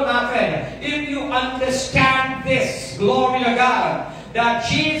own, my friend, if you understand this, glory to God, that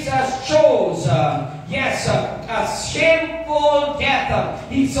Jesus chose, yes, a shameful death.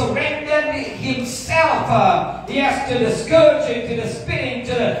 He surrendered himself, yes, to the scourging, to the spitting,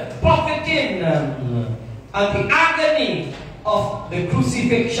 to the buffeting, and the agony of the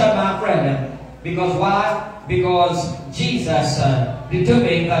crucifixion, my friend. Because why? Because Jesus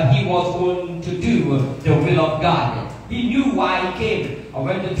determined that he was going to do the will of God. He knew why he came. And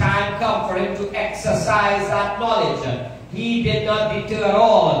when the time came for him to exercise that knowledge, he did not deter at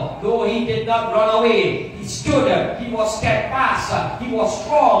all. No, he did not run away. He stood. He was steadfast. He was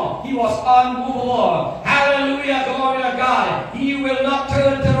strong. He was unmovable. Hallelujah. Glory to God. He will not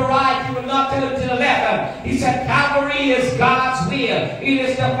turn to the right. He will not turn to the left. He said, Calvary is God's will. It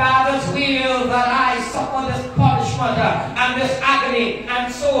is the Father's will that I suffer this punishment and this agony.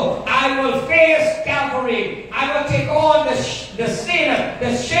 And so I will face Calvary. I will take on the sin,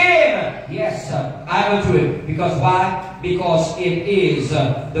 the shame. Yes, I will do it. Because why? Because it is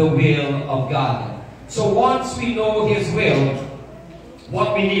the will of God. So once we know His will,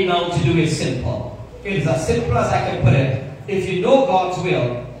 what we need now to do is simple. It is as simple as I can put it. If you know God's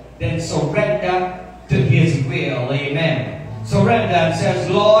will, then surrender to His will. Amen. Surrender and says,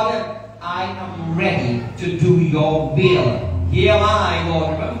 Lord, I am ready to do your will. Here am I,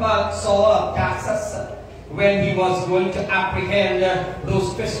 Lord. Remember Saul of Tarsus? When he was going to apprehend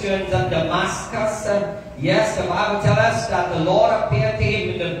those Christians at Damascus. Yes, the Bible tells us that the Lord appeared to him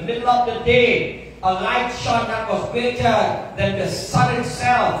in the middle of the day. A light shone that was greater than the sun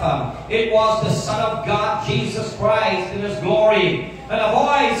itself. It was the Son of God, Jesus Christ, in His glory. And a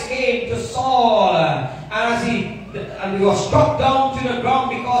voice came to Saul, and he was struck down to the ground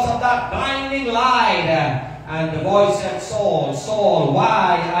because of that blinding light. And the voice said, Saul, Saul,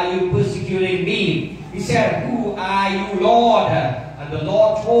 why are you persecuting me? He said, who are you, Lord? And the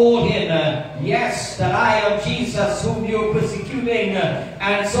Lord told him, yes, that I am Jesus whom you are persecuting.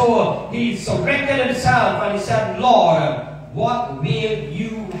 And so he surrendered himself and he said, Lord, what will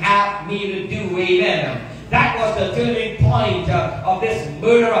you have me to do? Amen. That was the turning point of this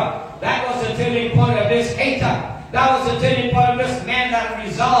murderer. That was the turning point of this hater. That was the turning point of this man that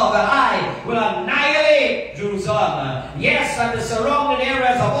resolved that I will annihilate Jerusalem. Yes, and the surrounding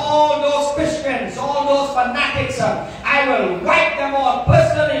areas of all those Christians, all those fanatics, I will wipe them all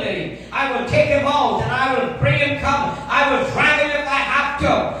personally. I will take him out and I will bring him come. I will drag him if I have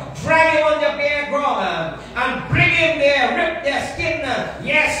to. Drag him on the bare ground and bring him there, rip their skin,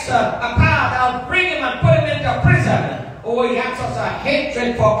 yes, apart. I'll bring him and put him into prison. Oh, he had such a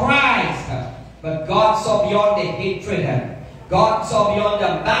hatred for Christ. But God saw beyond the hatred. God saw beyond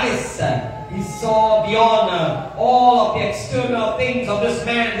the malice. He saw beyond all of the external things of this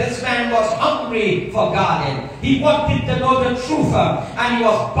man. This man was hungry for God. He wanted to know the truth. And he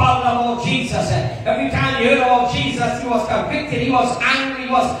was bothered about Jesus. Every time he heard about Jesus, he was convicted. He was angry. He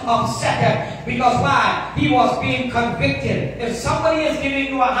was upset. Because why? He was being convicted. If somebody is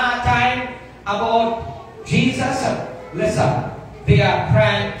giving you a hard time about Jesus, listen. They are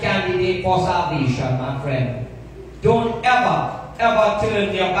prime candidate for salvation, my friend. Don't ever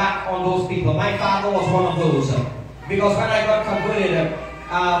turn your back on those people. My father was one of those. Because when I got converted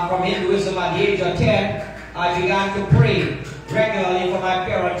from Hinduism at the age of 10, I began to pray regularly for my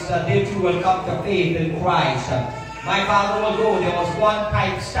parents that they too will come to faith in Christ. My father will go. There was one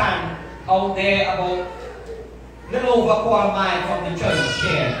pipe stand out there about a little over a quarter mile from the church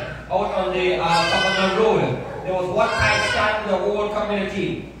here, out on the Governor Road. There was one pipe stand in the whole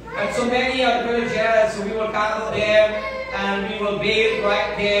community. And so many of the villagers, we will gather there and we will bathe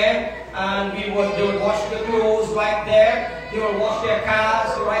right there. And they would wash their clothes right there. They will wash their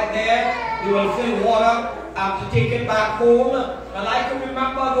cars right there. They will fill water to take it back home. And I can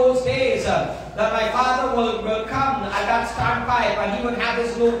remember those days that my father will come at that standpipe and he would have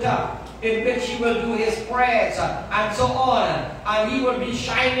his lota in which he will do his prayers and so on. And he will be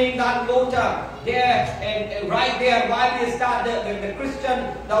shining that lota there and right there while he started the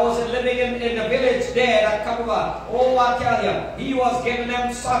Christian that was living in the village there that come over. Oh, I tell you, he was giving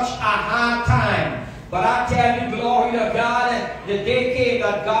them such a hard time. But I tell you, glory to God, the day came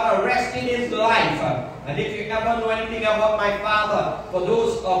that God arrested his life. And if you ever know anything about my father, for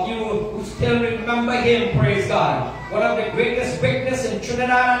those of you who still remember him, praise God, one of the greatest witnesses in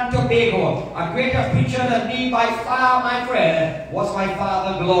Trinidad and Tobago, a greater preacher than me by far, my friend, was my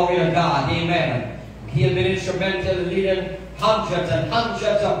father, glory to God, amen. He had been instrumental in leading hundreds and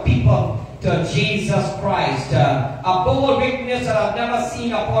hundreds of people to Jesus Christ. A bold witness that I've never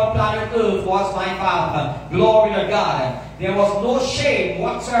seen upon planet Earth was my father. Glory to God. There was no shame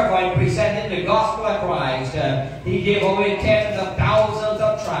whatsoever in presenting the gospel of Christ. He gave away tens of thousands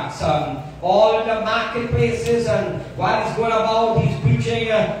of tracts, all in the marketplaces, and while he's going about, he's preaching,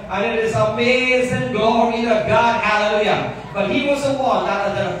 and it is amazing. Glory to God. Hallelujah. But he was the one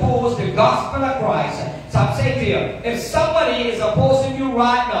that opposed the gospel of Christ. So I'm saying to you, if somebody is opposing you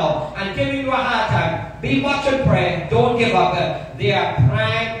right now and giving you a hard time, be much in prayer. Don't give up. They are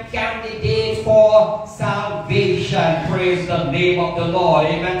prime candidates for salvation. Praise the name of the Lord.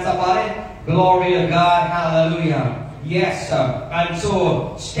 Amen, somebody? Glory to God. Hallelujah. Yes, sir. And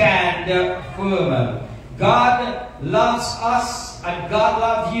so stand firm. God loves us, and God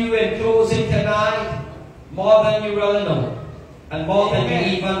loves you in closing tonight more than you really know, and more than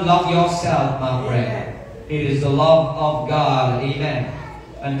you even love yourself, my friend. It is the love of God. Amen.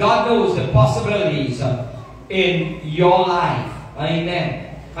 And God knows the possibilities in your life.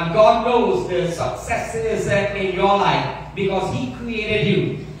 Amen. And God knows the successes in your life because He created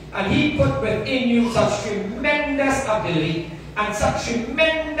you. And He put within you such tremendous ability and such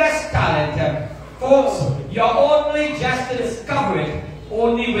tremendous talent. Folks, you're only just to discover it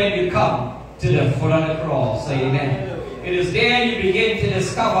only when you come to the foot of the cross. Amen. It is there you begin to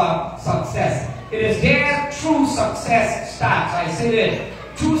discover success. It is there true success starts. I say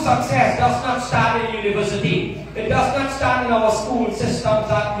that true success does not start in university. It does not start in our school systems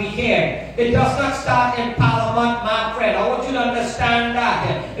that we hear. It does not start in Parliament, my friend. I want you to understand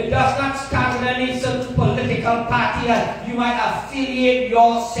that. It does not start in any certain political party that you might affiliate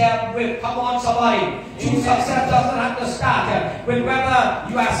yourself with. Come on, somebody. True success doesn't have to start with whether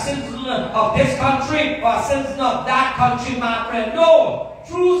you are a citizen of this country or a citizen of that country, my friend. No.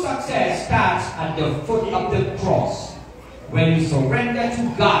 True success starts at the foot of the cross. When you surrender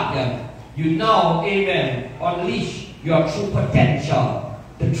to God, you now, amen, unleash your true potential,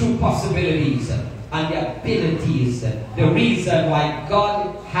 the true possibilities, and the abilities, the reason why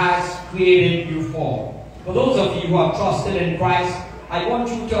God has created you for. For those of you who are trusted in Christ, I want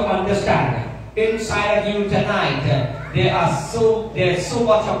you to understand, inside of you tonight, there's so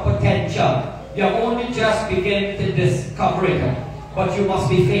much of potential. You have only just begun to discover it. But you must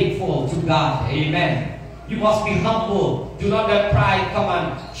be faithful to God. Amen. You must be humble. Do not let pride come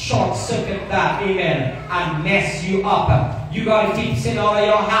and short-circuit that. Amen. And mess you up. You got to keep sin out of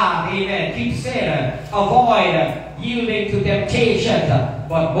your heart. Amen. Keep sin. Avoid yielding to temptation.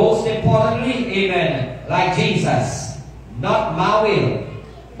 But most importantly, amen, like Jesus, not my will,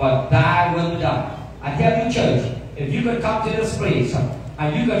 but thy will be done. I tell you, church, if you could come to this place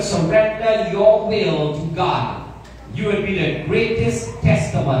and you could surrender your will to God, you will be the greatest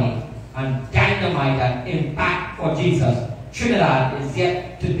testimony and dynamite and impact for Jesus. Trinidad is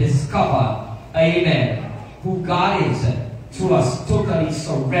yet to discover, amen, who God is through a totally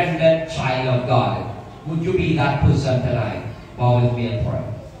surrendered child of God. Would you be that person tonight? Bow with me and pray.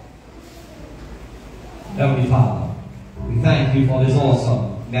 Heavenly Father, we thank you for this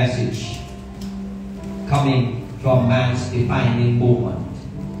awesome message coming from man's defining moment.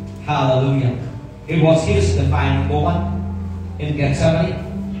 Hallelujah. It was his defining moment in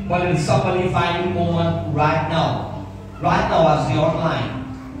Gethsemane, but it's somebody's defining moment right now. Right now as they're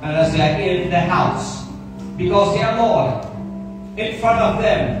online and as they're in the house. Because their Lord, in front of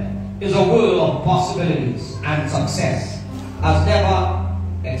them is a world of possibilities and success as never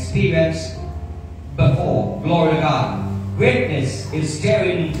experienced before. Glory to God. Greatness is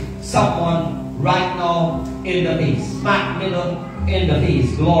staring someone right now in the face. Smack middle in the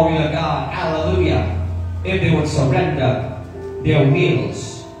face. Glory to God. Hallelujah. If they would surrender their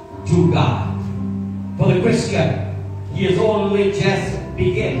wills to God. For the Christian, he is only just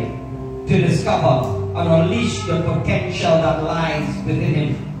beginning to discover and unleash the potential that lies within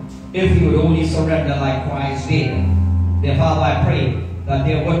him. If he would only surrender like Christ did. Dear Father, I pray that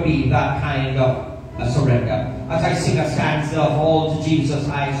there would be that kind of a surrender. As I sing a stanza of all to Jesus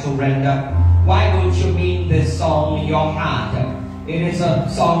I surrender, why don't you mean this song in your heart? It is a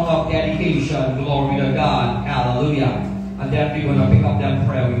song of dedication. Glory to God. Hallelujah. And then we're going to pick up that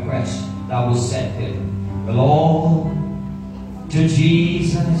prayer request that was sent in. Lord, to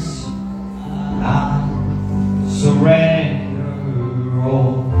Jesus I surrender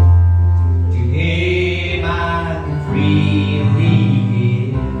all. To Him I freely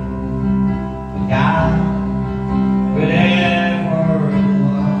give. I will ever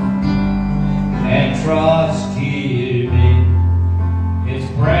love and trust Him in His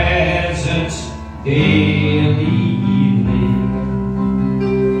presence daily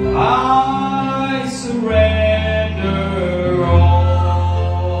live. I surrender all.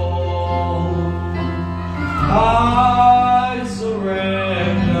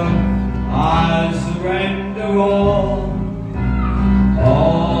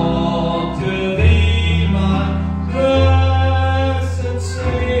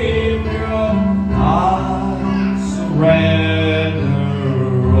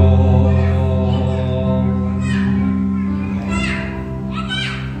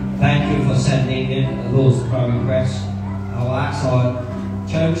 Thank you for sending in those prayer requests. I will ask our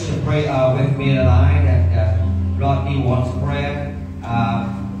church to pray with me tonight. And Rodney wants prayer.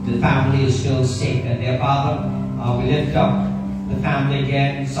 The family is still sick. And dear Father, we lift up the family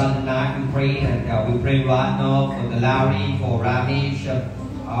again. Sunday night we pray, and we pray right now for the Lowry, for Ramesh.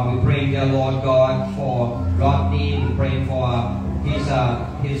 We pray, dear Lord God, for Rodney. We pray for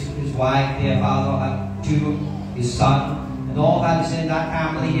his wife, dear Father, to his son, and all that is in that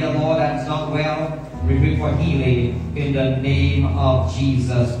family, dear Lord, that is not well. We pray for healing in the name of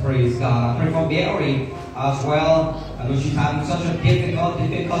Jesus. Praise God. I pray for Mary as well. I know she's having such a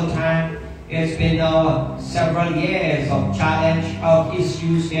difficult time. It's been several years of challenge, of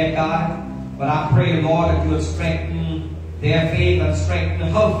issues, dear God. But I pray, Lord, that you would strengthen their faith and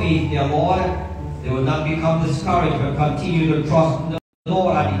strengthen her faith, dear Lord. They will not become discouraged, but continue to trust in the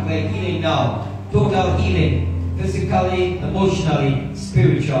Lord. I declare healing now. Total healing, physically, emotionally,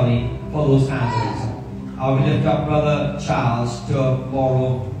 spiritually, for those families. I will lift up Brother Charles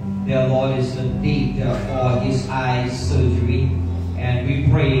tomorrow. Dear Lord, is the date for his eye surgery. And we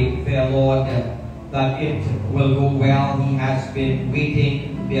pray, dear Lord, that it will go well. He has been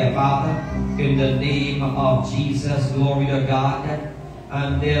waiting, dear Father, in the name of Jesus. Glory to God.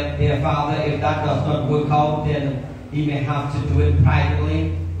 And dear Father, if that does not work out, then he may have to do it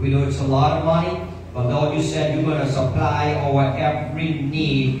privately. We know it's a lot of money, but Lord, you said you're going to supply our every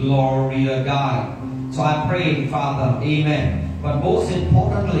need. Glory to God. So I pray, Father, amen. But most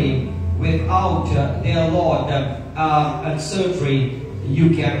importantly, without, dear Lord, surgery,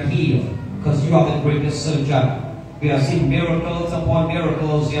 you can heal, because you are the greatest surgeon. We have seen miracles upon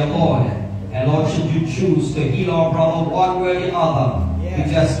miracles, dear Lord. And Lord, should you choose to heal our brother one way or the other,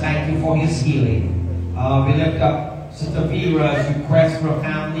 we just thank you for his healing. We lift up Sister Vera's request for a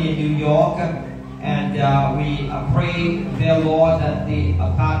family in New York. And we pray, dear Lord, that the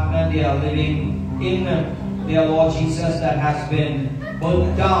apartment they are living in, dear Lord Jesus, that has been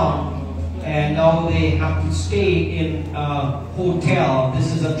burned down, and now they have to stay in a hotel.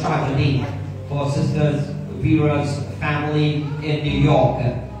 This is a tragedy for Sister Vera's family in New York.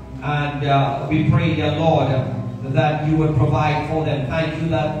 And we pray, dear Lord, that you would provide for them. Thank you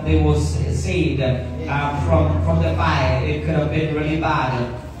that they were saved from the fire. It could have been really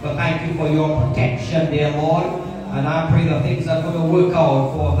bad. But thank you for your protection, dear Lord. And I pray that things are going to work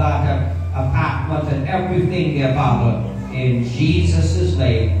out for that apartment and everything, dear Father. In Jesus'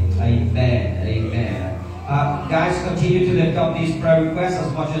 name, amen. Amen. Guys, continue to lift up these prayer requests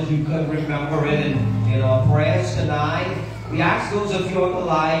as much as you could remember it in our prayers tonight. We ask those of you on the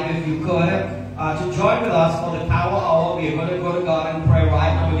live, if you could, to join with us for the power hour. We are going to go to God and pray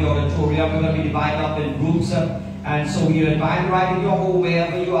right now in the auditorium. We're going to be divided up in groups. And so you invite right in your home,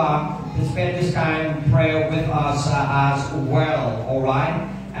 wherever you are, to spend this time in prayer with us as well. Alright?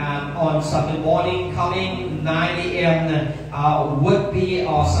 And on Sunday morning, coming 9 a.m. would be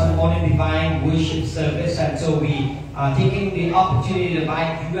our Sunday morning divine worship service. And so we are taking the opportunity to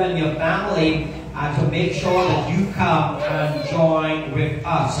invite you and your family to make sure that you come and join with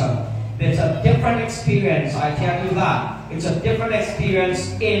us. It's a different experience, I tell you that. It's a different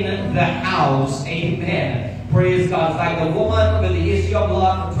experience in the house. Amen. Praise God. It's like the woman with the issue of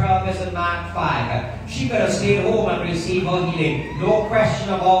blood from 12 years and Mark 5. She could have stayed home and received her healing. No question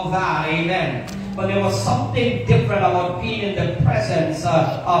about that. Amen. But there was something different about being in the presence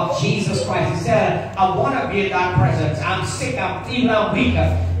of Jesus Christ. He said, I want to be in that presence. I'm sick, I'm weak.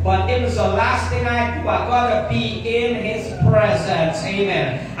 But it was the last thing I do. I got to be in His presence.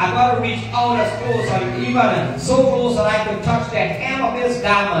 Amen. I got to reach out as close, and even so close that I could touch the hem of His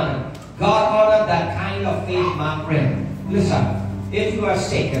garment. God honored that kind of faith, my friend. Listen, if you are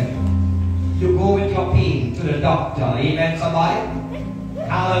sick, you go with your pain to the doctor. Amen, somebody?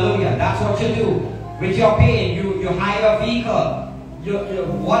 Hallelujah. That's what you do. With your pain, you hire a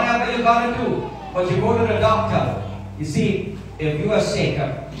vehicle. Whatever you got to do. But you go to the doctor. You see, if you are sick,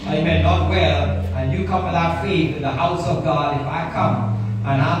 amen, not well, and you come with that faith in the house of God, if I come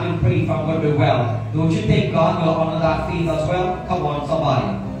and I've been praying for I'm going to be well, don't you think God will honor that faith as well? Come on,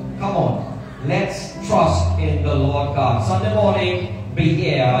 somebody. Come on, let's trust in the Lord God. Sunday morning, be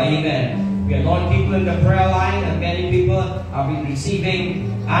here, amen. We anoint people in the prayer line, and many people are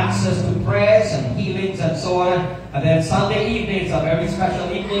receiving answers to prayers and healings and so on. And then Sunday evening is a very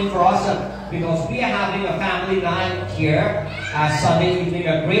special evening for us because we are having a family night here. Sunday evening,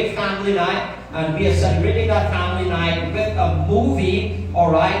 a great family night. And we are celebrating that family night with a movie,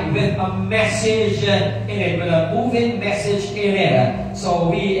 alright, with a message in it, with a moving message in it. So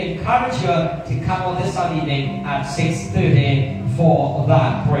we encourage you to come on this Sunday evening at 6:30 for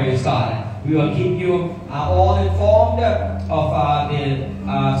that. Praise God. We will keep you all informed of the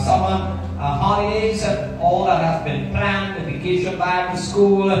summer holidays, all that has been planned, the vacation Bible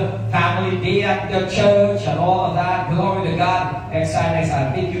school, family day at the church, and all of that. Glory to God. Excited.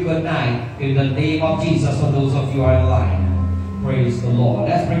 I bid you good night in the name of Jesus for those of you who are in line. Praise the Lord.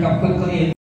 Let's bring up quickly.